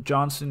fucking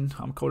Johnson.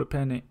 I'm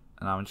codependent,"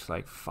 and I'm just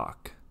like,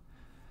 "Fuck."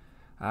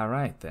 All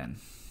right then,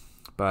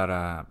 But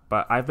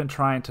I've been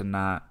trying to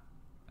not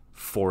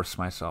force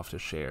myself to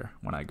share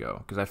when I go,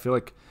 because I feel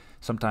like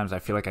sometimes I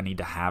feel like I need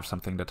to have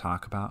something to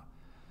talk about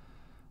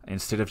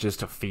instead of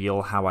just to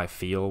feel how I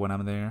feel when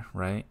I'm there,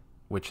 right?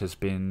 Which has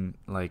been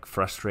like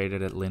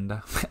frustrated at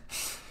Linda.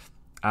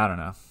 I don't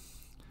know.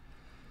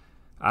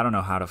 I don't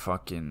know how to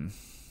fucking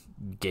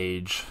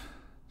gauge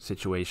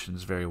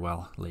situations very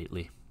well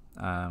lately.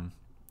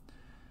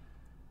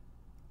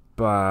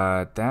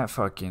 But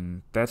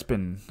that's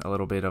been a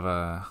little bit of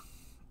a,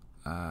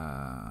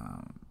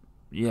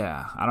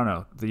 yeah, I don't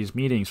know. These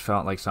meetings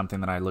felt like something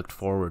that I looked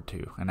forward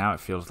to, and now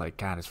it feels like,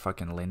 God, is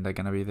fucking Linda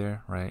gonna be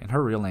there, right? And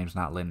her real name's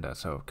not Linda,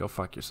 so go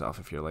fuck yourself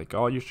if you're like,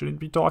 oh, you shouldn't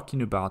be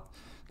talking about,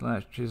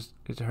 her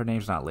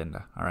name's not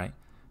Linda, all right?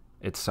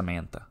 It's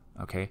Samantha,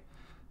 okay?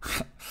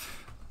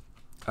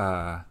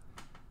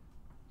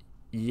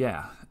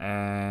 Yeah,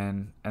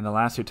 and the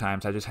last 2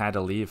 times I just had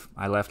to leave.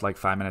 I left like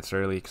 5 minutes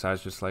early because I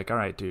was just like, all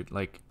right, dude.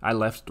 Like, I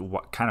left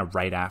kind of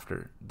right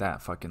after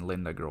that fucking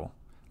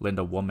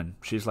Linda woman.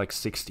 She's like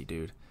 60,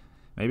 dude.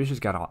 Maybe she's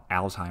got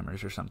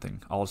Alzheimer's or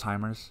something.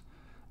 Alzheimer's,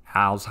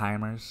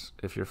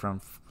 if you're from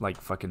like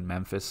fucking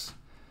Memphis.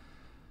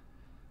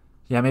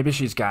 Yeah, maybe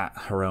she's got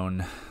her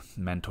own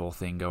mental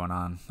thing going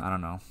on. I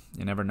don't know.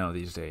 You never know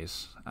these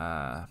days.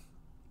 But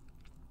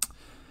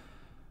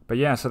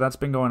yeah, so that's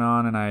been going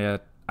on, and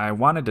I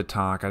wanted to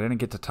talk. I didn't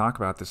get to talk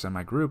about this in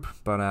my group,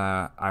 but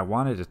I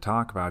wanted to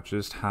talk about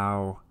just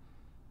how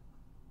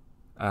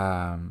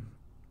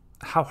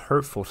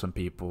hurtful some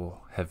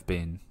people have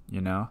been,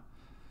 you know?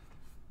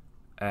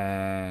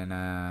 And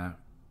I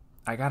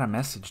got a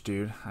message,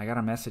 dude. I got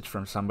a message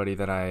from somebody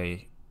that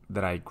I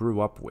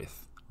grew up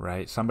with,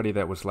 right? Somebody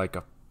that was like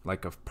a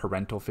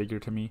parental figure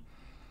to me.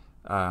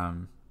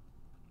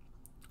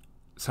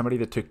 Somebody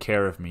that took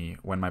care of me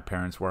when my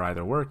parents were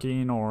either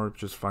working or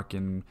just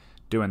fucking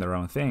doing their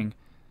own thing.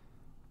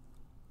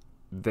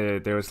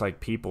 There was like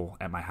people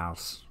at my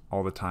house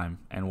all the time,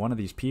 and one of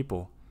these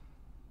people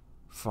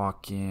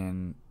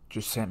fucking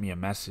just sent me a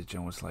message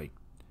and was like,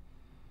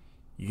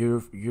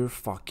 you're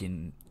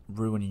fucking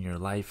ruining your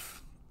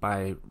life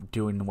by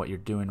doing what you're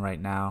doing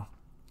right now.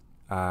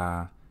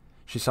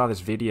 She saw this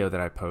video that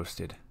I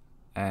posted,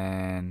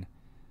 and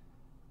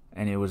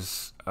it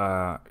was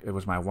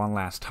my one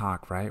last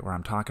talk, right, where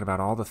I'm talking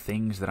about all the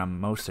things that I'm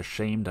most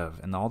ashamed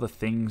of, and all the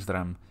things that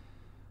I'm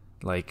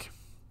like,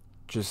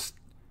 just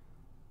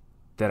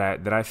that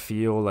I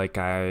feel like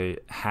I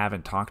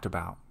haven't talked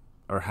about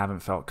or haven't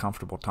felt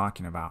comfortable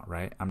talking about,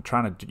 right? I'm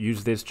trying to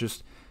use this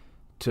just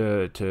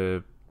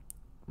to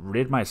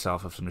rid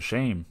myself of some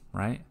shame,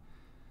 right?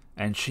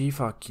 And she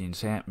fucking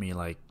sent me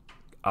like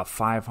a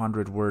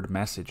 500-word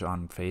message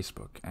on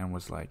Facebook and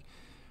was like,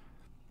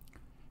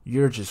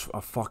 you're just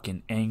a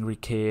fucking angry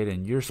kid,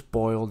 and you're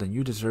spoiled, and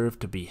you deserve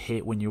to be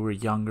hit when you were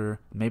younger.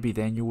 Maybe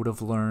then you would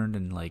have learned,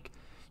 and like,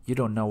 you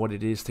don't know what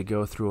it is to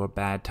go through a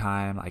bad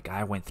time. Like,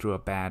 I went through a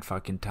bad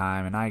fucking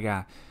time, and I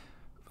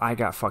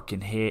got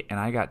fucking hit, and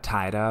I got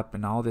tied up,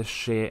 and all this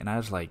shit, and I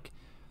was like,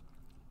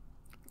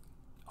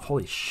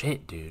 holy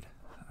shit, dude.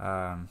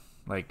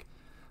 Like,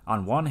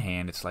 on one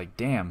hand, it's like,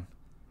 damn,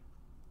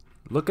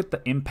 look at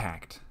the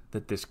impact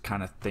that this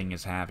kind of thing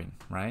is having,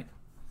 right?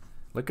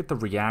 Look at the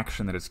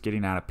reaction that it's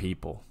getting out of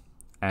people,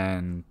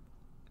 and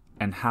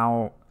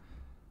how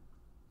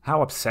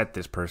upset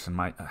this person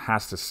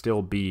has to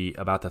still be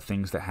about the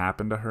things that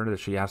happened to her,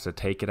 that she has to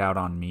take it out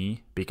on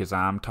me because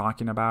I'm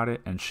talking about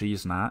it and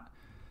she's not.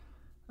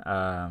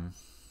 And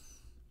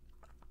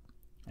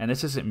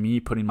this isn't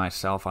me putting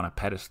myself on a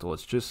pedestal.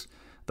 It's just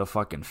the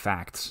fucking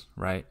facts,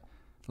 right?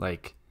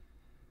 Like,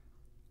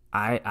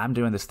 I'm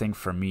doing this thing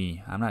for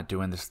me. I'm not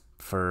doing this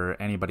for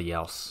anybody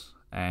else.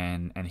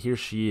 And here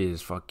she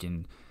is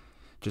fucking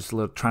just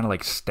trying to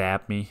like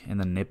stab me in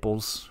the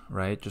nipples,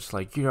 right? Just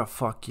like, you're a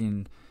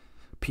fucking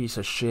piece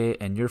of shit,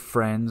 and your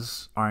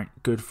friends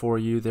aren't good for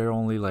you. They're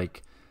only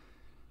like,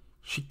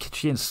 she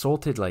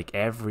insulted like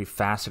every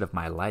facet of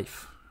my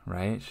life,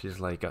 right? She's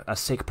like, a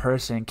sick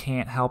person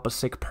can't help a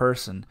sick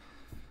person.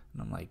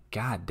 And I'm like,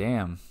 God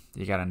damn,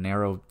 you got a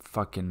narrow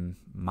fucking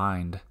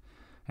mind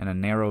and a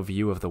narrow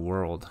view of the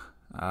world.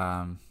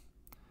 And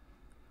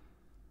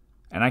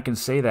I can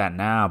say that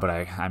now, but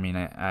I mean,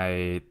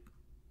 I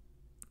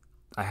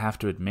have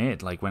to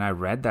admit, like, when I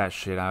read that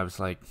shit, I was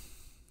like,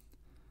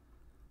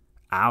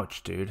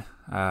 ouch, dude.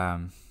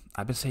 I've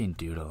been saying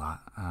dude a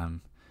lot.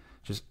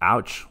 Just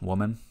ouch,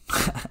 woman.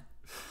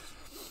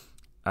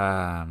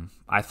 I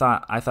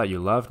thought you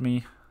loved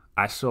me.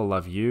 I still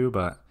love you,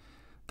 but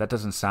that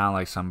doesn't sound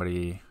like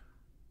somebody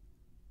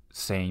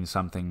saying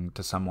something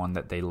to someone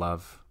that they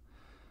love.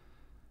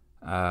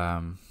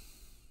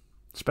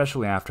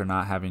 Especially after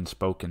not having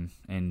spoken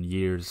in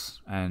years,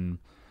 and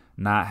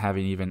not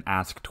having even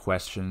asked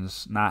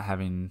questions, not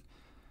having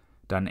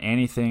done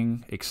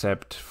anything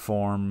except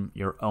form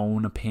your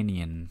own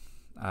opinion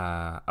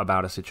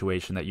about a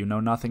situation that you know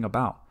nothing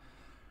about,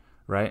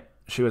 right?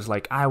 She was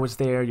like, I was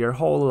there your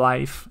whole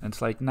life. And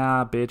it's like,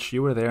 nah, bitch,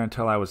 you were there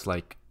until I was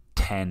like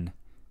 10.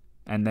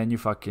 And then you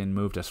fucking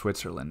moved to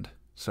Switzerland.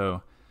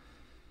 So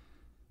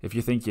if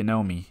you think you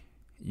know me,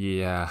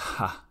 Yeah.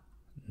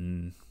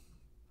 Mm.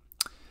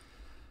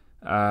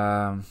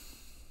 Um.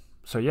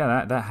 So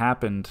yeah, that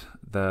happened.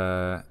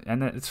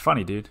 And it's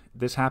funny, dude.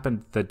 This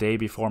happened the day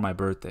before my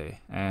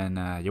birthday,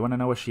 and you want to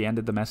know what she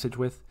ended the message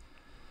with?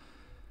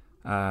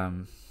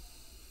 Um.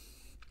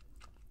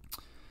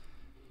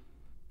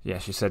 Yeah,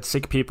 she said,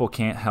 "Sick people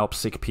can't help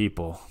sick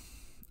people,"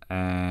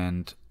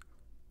 and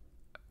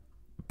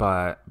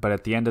but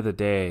at the end of the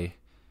day,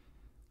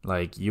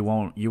 like you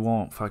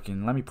won't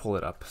fucking, let me pull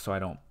it up so I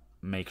don't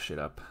make shit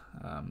up.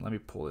 Let me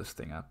pull this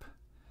thing up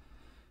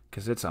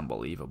because it's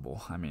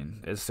unbelievable. I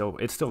mean, it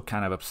still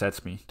kind of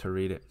upsets me to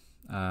read it.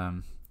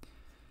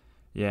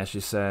 Yeah,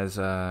 she says,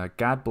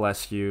 "God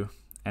bless you,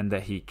 and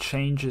that He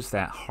changes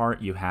that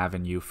heart you have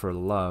in you for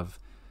love,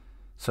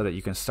 so that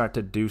you can start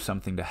to do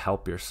something to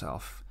help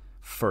yourself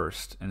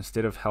first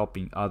instead of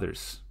helping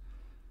others.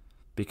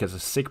 Because a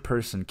sick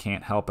person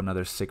can't help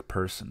another sick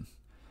person.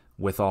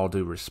 With all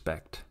due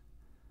respect.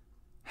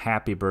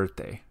 Happy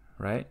birthday,"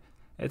 right?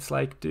 It's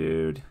like,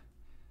 dude,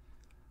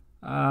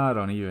 I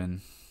don't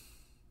even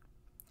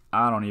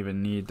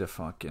need to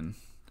fucking,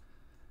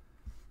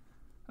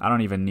 I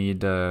don't even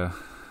need to,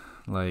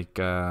 like,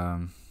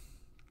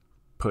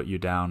 put you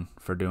down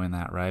for doing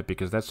that, right?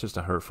 Because that's just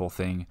a hurtful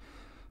thing.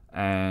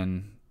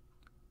 And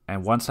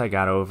once I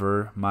got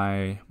over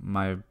my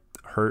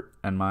hurt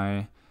and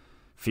my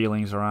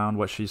feelings around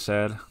what she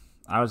said,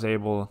 I was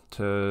able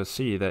to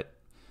see that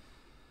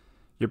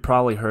you're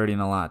probably hurting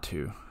a lot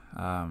too.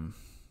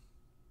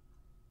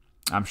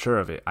 I'm sure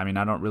of it. I mean,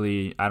 I don't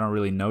really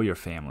know your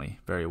family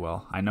very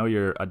well. I know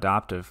your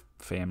adoptive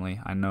family.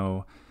 I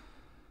know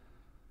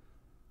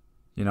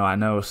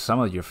some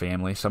of your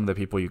family, some of the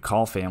people you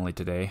call family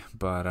today.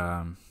 But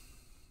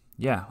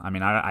yeah, I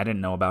mean, I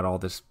didn't know about all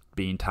this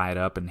being tied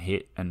up and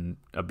hit and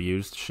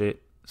abused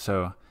shit.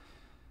 So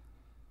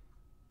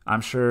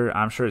I'm sure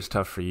it's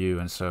tough for you.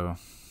 And so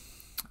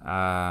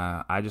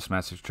I just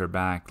messaged her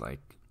back like,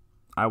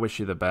 "I wish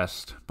you the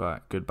best,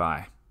 but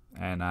goodbye."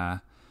 And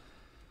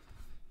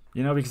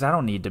because I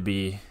don't need to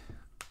be.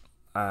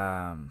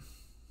 I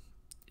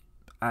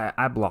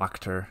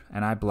blocked her,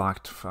 and I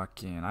blocked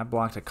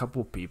a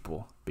couple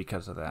people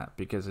because of that.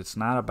 Because it's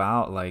not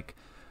about like,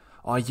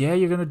 "Oh yeah,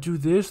 you're gonna do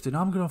this, then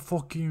I'm gonna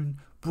fucking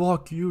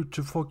block you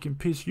to fucking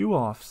piss you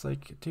off." It's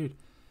like, dude,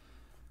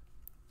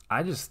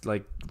 I just,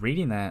 like,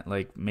 reading that,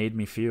 like, made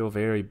me feel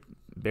very,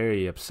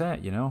 very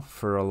upset,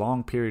 for a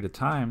long period of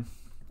time,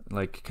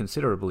 like,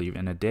 considerably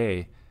in a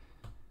day.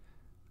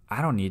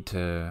 I don't need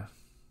to,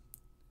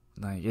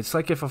 like, it's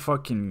like if a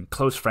fucking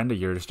close friend of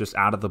yours just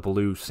out of the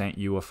blue sent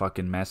you a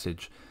fucking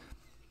message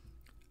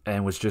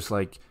and was just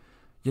like,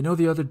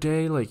 "The other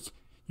day, like,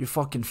 you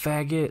fucking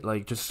faggot,"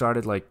 like, just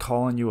started, like,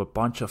 calling you a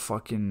bunch of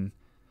fucking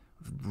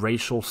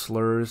racial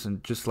slurs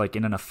and just, like,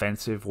 in an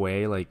offensive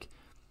way, like,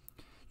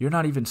 "You're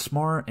not even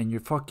smart, and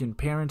your fucking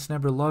parents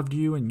never loved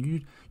you, and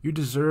you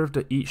deserve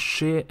to eat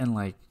shit," and,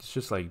 like, it's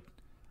just like,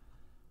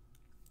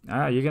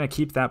 you're gonna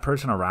keep that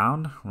person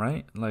around,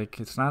 right? Like,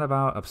 it's not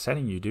about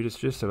upsetting you, dude. It's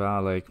just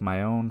about, like,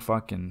 my own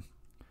fucking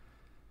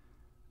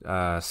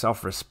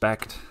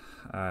self-respect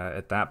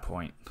at that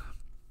point.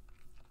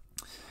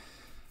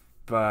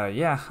 But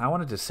yeah, I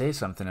wanted to say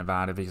something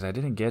about it because I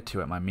didn't get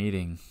to at my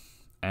meeting,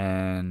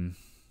 and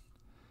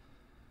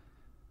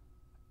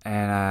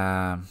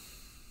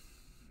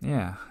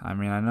yeah, I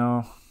mean, I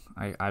know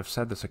I've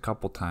said this a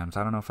couple times.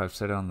 I don't know if I've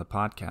said it on the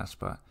podcast,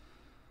 but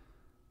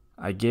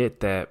I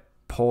get that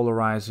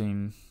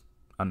polarizing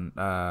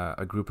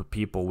a group of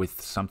people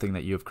with something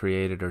that you have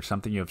created or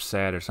something you have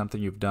said or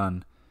something you've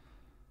done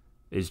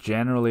is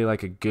generally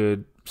like a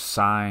good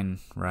sign,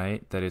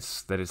 right? That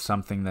it's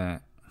something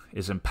that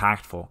is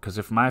impactful. Because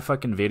if my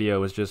fucking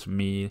video is just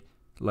me,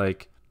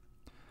 like,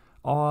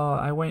 "Oh,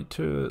 I went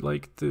to,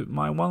 like,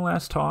 my one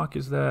last talk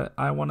is that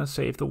I want to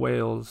save the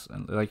whales,"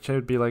 and, like, she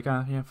would be like,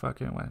 "Ah, yeah,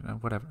 fuck it,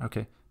 whatever,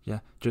 okay, yeah,"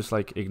 just,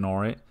 like,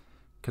 ignore it,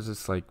 because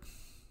it's like,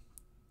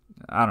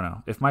 I don't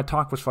know. If my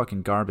talk was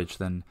fucking garbage,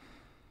 then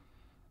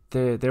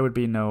there would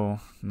be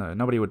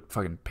nobody would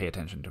fucking pay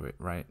attention to it,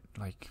 right?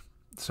 Like,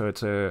 so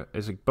it's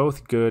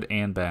both good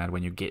and bad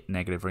when you get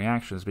negative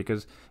reactions,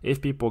 because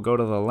if people go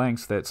to the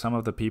lengths that some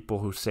of the people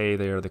who say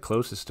they are the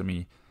closest to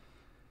me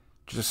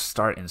just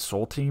start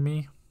insulting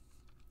me,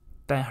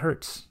 that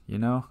hurts,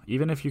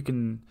 Even if you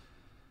can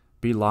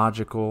be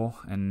logical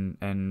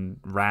and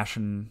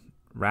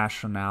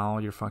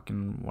rationale your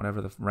fucking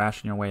whatever,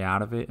 ration your way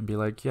out of it and be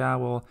like, "Yeah,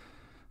 well,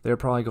 they're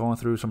probably going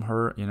through some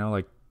hurt,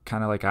 like,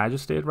 kind of like I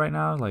just did right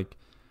now." Like,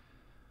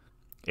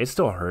 it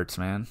still hurts,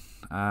 man.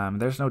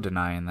 There's no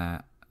denying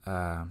that.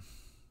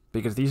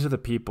 Because these are the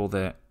people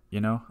that,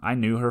 I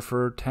knew her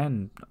for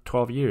 10,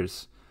 12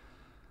 years.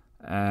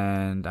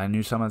 And I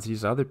knew some of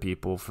these other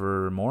people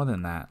for more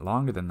than that,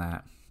 longer than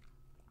that.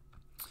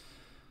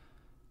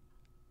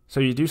 So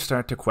you do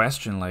start to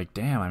question, like,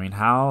 damn, I mean,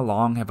 how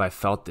long have I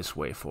felt this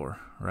way for,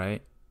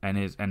 right?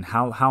 And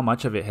how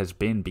much of it has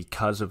been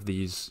because of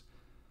these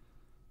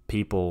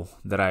people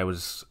that I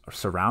was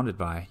surrounded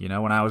by.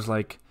 When I was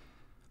like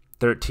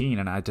 13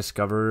 and I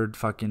discovered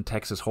fucking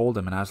Texas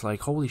Hold'em, and I was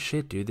like, holy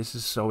shit, dude, this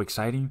is so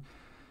exciting.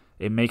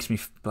 it makes me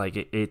like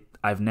it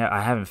I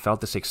haven't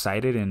felt this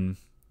excited in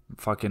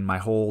fucking my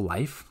whole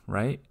life,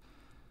 right?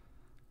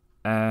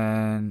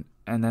 And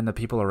then the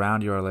people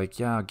around you are like,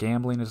 yeah,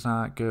 gambling is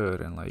not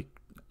good, and like,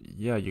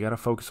 yeah, you gotta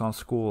focus on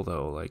school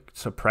though. Like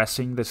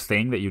suppressing this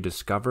thing that you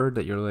discovered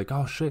that you're like,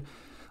 oh shit,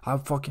 I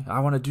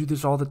want to do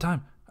this all the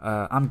time.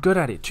 I'm good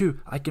at it too.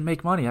 I can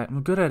make money.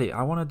 I'm good at it.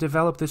 I want to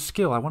develop this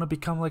skill. I want to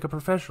become like a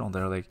professional.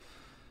 They're like,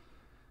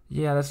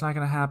 yeah, that's not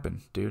gonna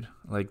happen, dude.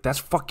 Like that's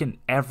fucking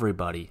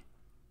everybody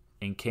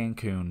in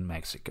Cancun,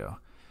 Mexico.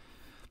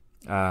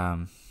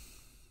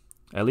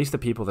 At least the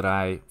people that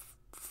I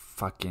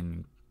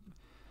fucking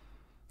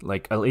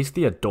like, at least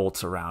the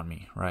adults around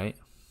me, right?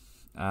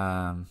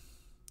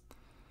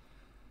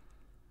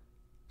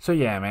 So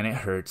yeah, man, it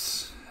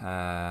hurts.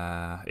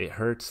 It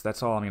hurts.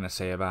 That's all I'm gonna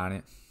say about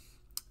it.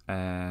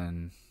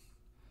 And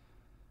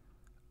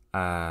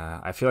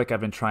I feel like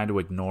I've been trying to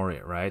ignore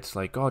it, right? It's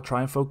like, oh,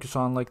 try and focus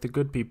on like the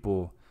good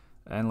people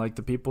and like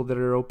the people that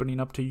are opening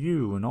up to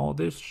you and all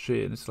this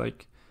shit. And it's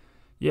like,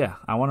 yeah,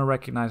 I want to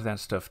recognize that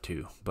stuff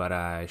too, but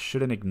I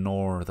shouldn't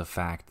ignore the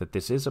fact that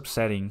this is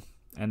upsetting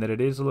and that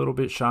it is a little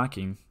bit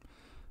shocking.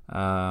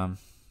 And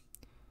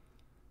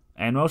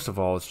most of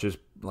all, it's just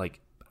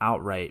like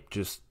outright,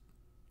 just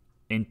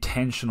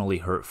intentionally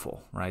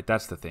hurtful, right?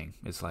 That's the thing.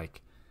 It's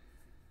like,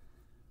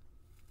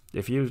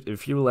 if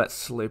you let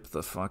slip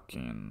the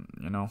fucking,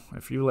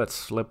 if you let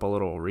slip a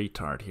little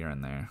retard here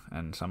and there,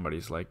 and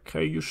somebody's like,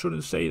 hey, you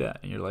shouldn't say that,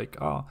 and you're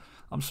like, oh,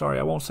 I'm sorry,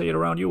 I won't say it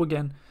around you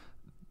again,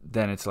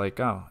 then it's like,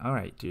 oh, all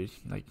right, dude,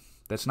 like,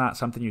 that's not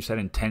something you said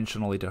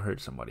intentionally to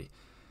hurt somebody.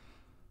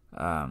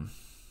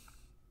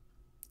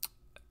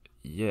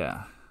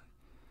 Yeah.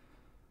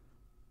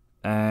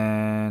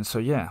 And so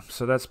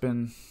that's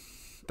been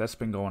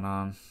going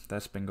on.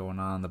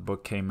 The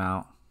book came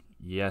out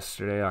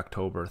yesterday,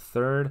 October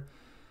 3rd.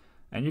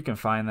 And you can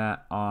find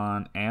that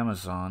on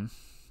Amazon.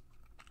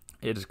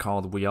 It is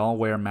called We All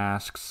Wear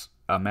Masks,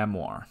 a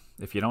Memoir.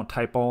 If you don't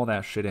type all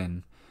that shit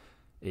in,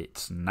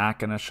 it's not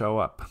going to show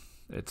up.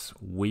 It's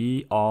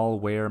We All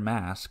Wear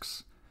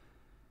Masks,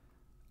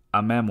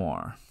 a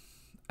Memoir.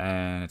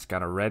 And it's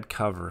got a red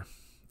cover.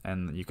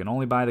 And you can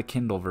only buy the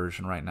Kindle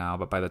version right now.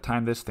 But by the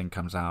time this thing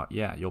comes out,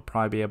 yeah, you'll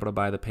probably be able to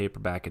buy the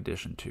paperback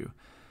edition too.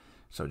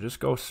 So just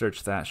go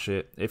search that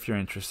shit if you're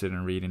interested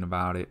in reading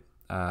about it.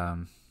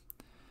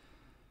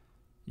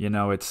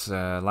 It's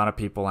a lot of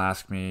people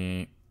ask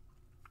me,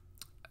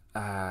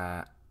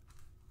 why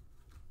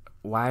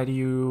do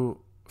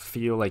you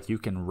feel like you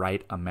can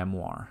write a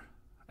memoir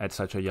at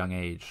such a young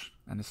age?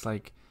 And it's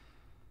like,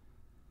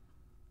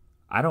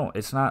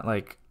 it's not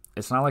like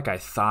I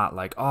thought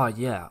like, oh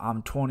yeah,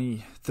 I'm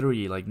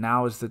 23, like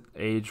now is the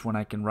age when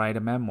I can write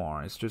a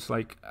memoir. It's just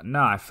like,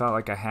 no, I felt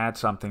like I had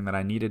something that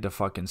I needed to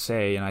fucking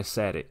say, and I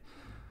said it.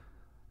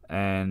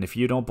 And if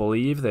you don't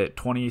believe that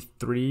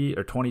 23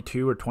 or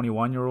 22 or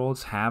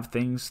 21-year-olds have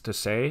things to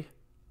say,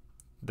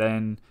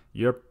 then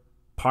you're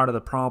part of the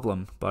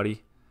problem,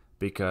 buddy,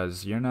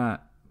 because you're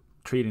not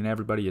treating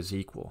everybody as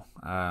equal.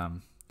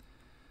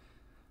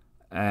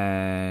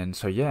 And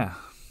so, yeah,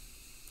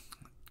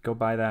 go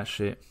buy that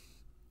shit.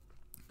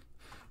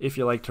 If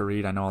you like to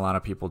read, I know a lot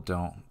of people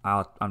don't.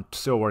 I'm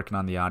still working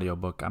on the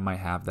audiobook. I might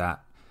have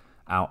that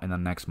out in the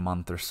next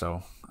month or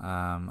so.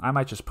 I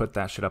might just put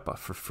that shit up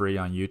for free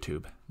on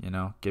YouTube,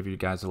 give you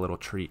guys a little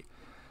treat,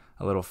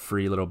 a little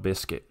free little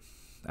biscuit,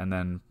 and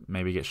then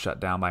maybe get shut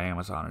down by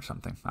Amazon or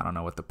something. I don't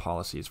know what the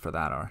policies for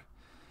that are.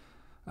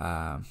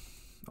 I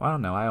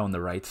don't know. I own the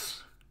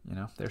rights,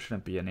 there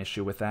shouldn't be an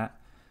issue with that.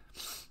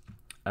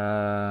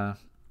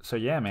 So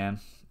yeah, man,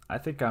 I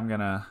think I'm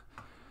gonna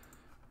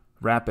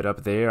wrap it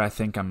up there. I've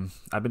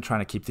been trying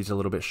to keep these a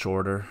little bit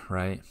shorter,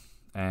 right?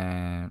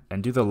 And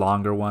do the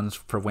longer ones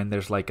for when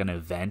there's like an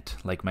event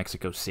like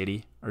Mexico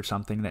City or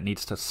something that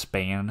needs to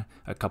span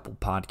a couple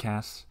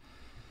podcasts.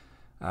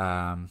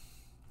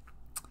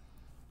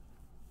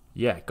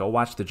 Yeah, go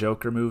watch the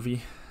Joker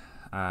movie.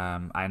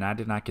 And I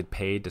did not get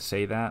paid to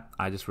say that.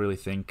 I just really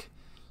think,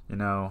 you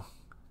know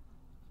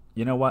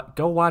what?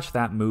 Go watch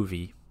that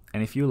movie.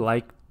 And if you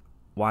like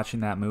watching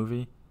that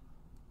movie,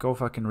 go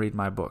fucking read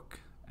my book.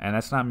 And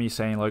that's not me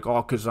saying like,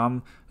 oh, because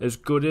I'm as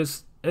good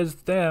as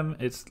them.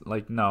 It's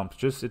like, no,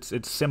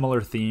 it's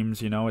similar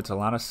themes, it's a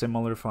lot of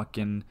similar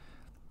fucking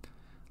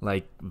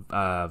like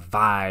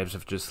vibes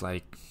of just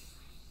like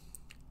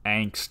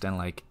angst and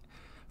like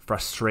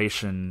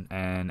frustration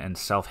and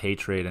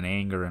self-hatred and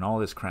anger and all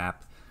this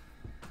crap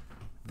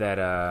that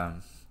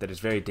is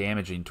very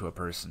damaging to a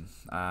person.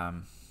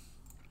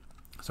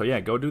 So yeah,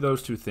 go do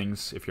those two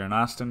things. If you're in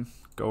Austin,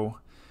 go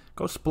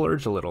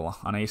splurge a little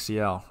on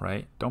ACL,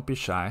 right? Don't be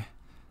shy.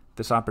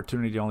 This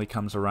opportunity only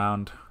comes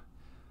around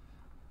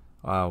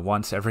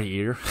once every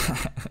year.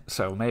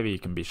 So maybe you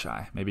can be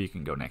shy. Maybe you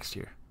can go next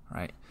year,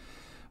 right?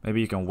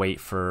 Maybe you can wait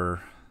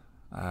for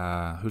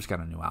who's got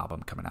a new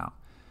album coming out.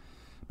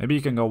 Maybe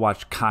you can go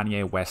watch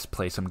Kanye West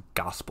play some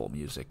gospel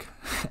music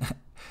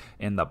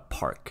in the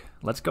park.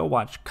 Let's go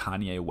watch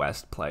Kanye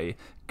West play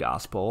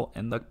gospel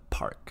in the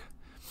park.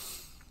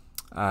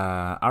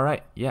 All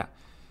right, yeah.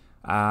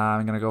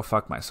 I'm going to go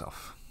fuck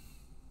myself.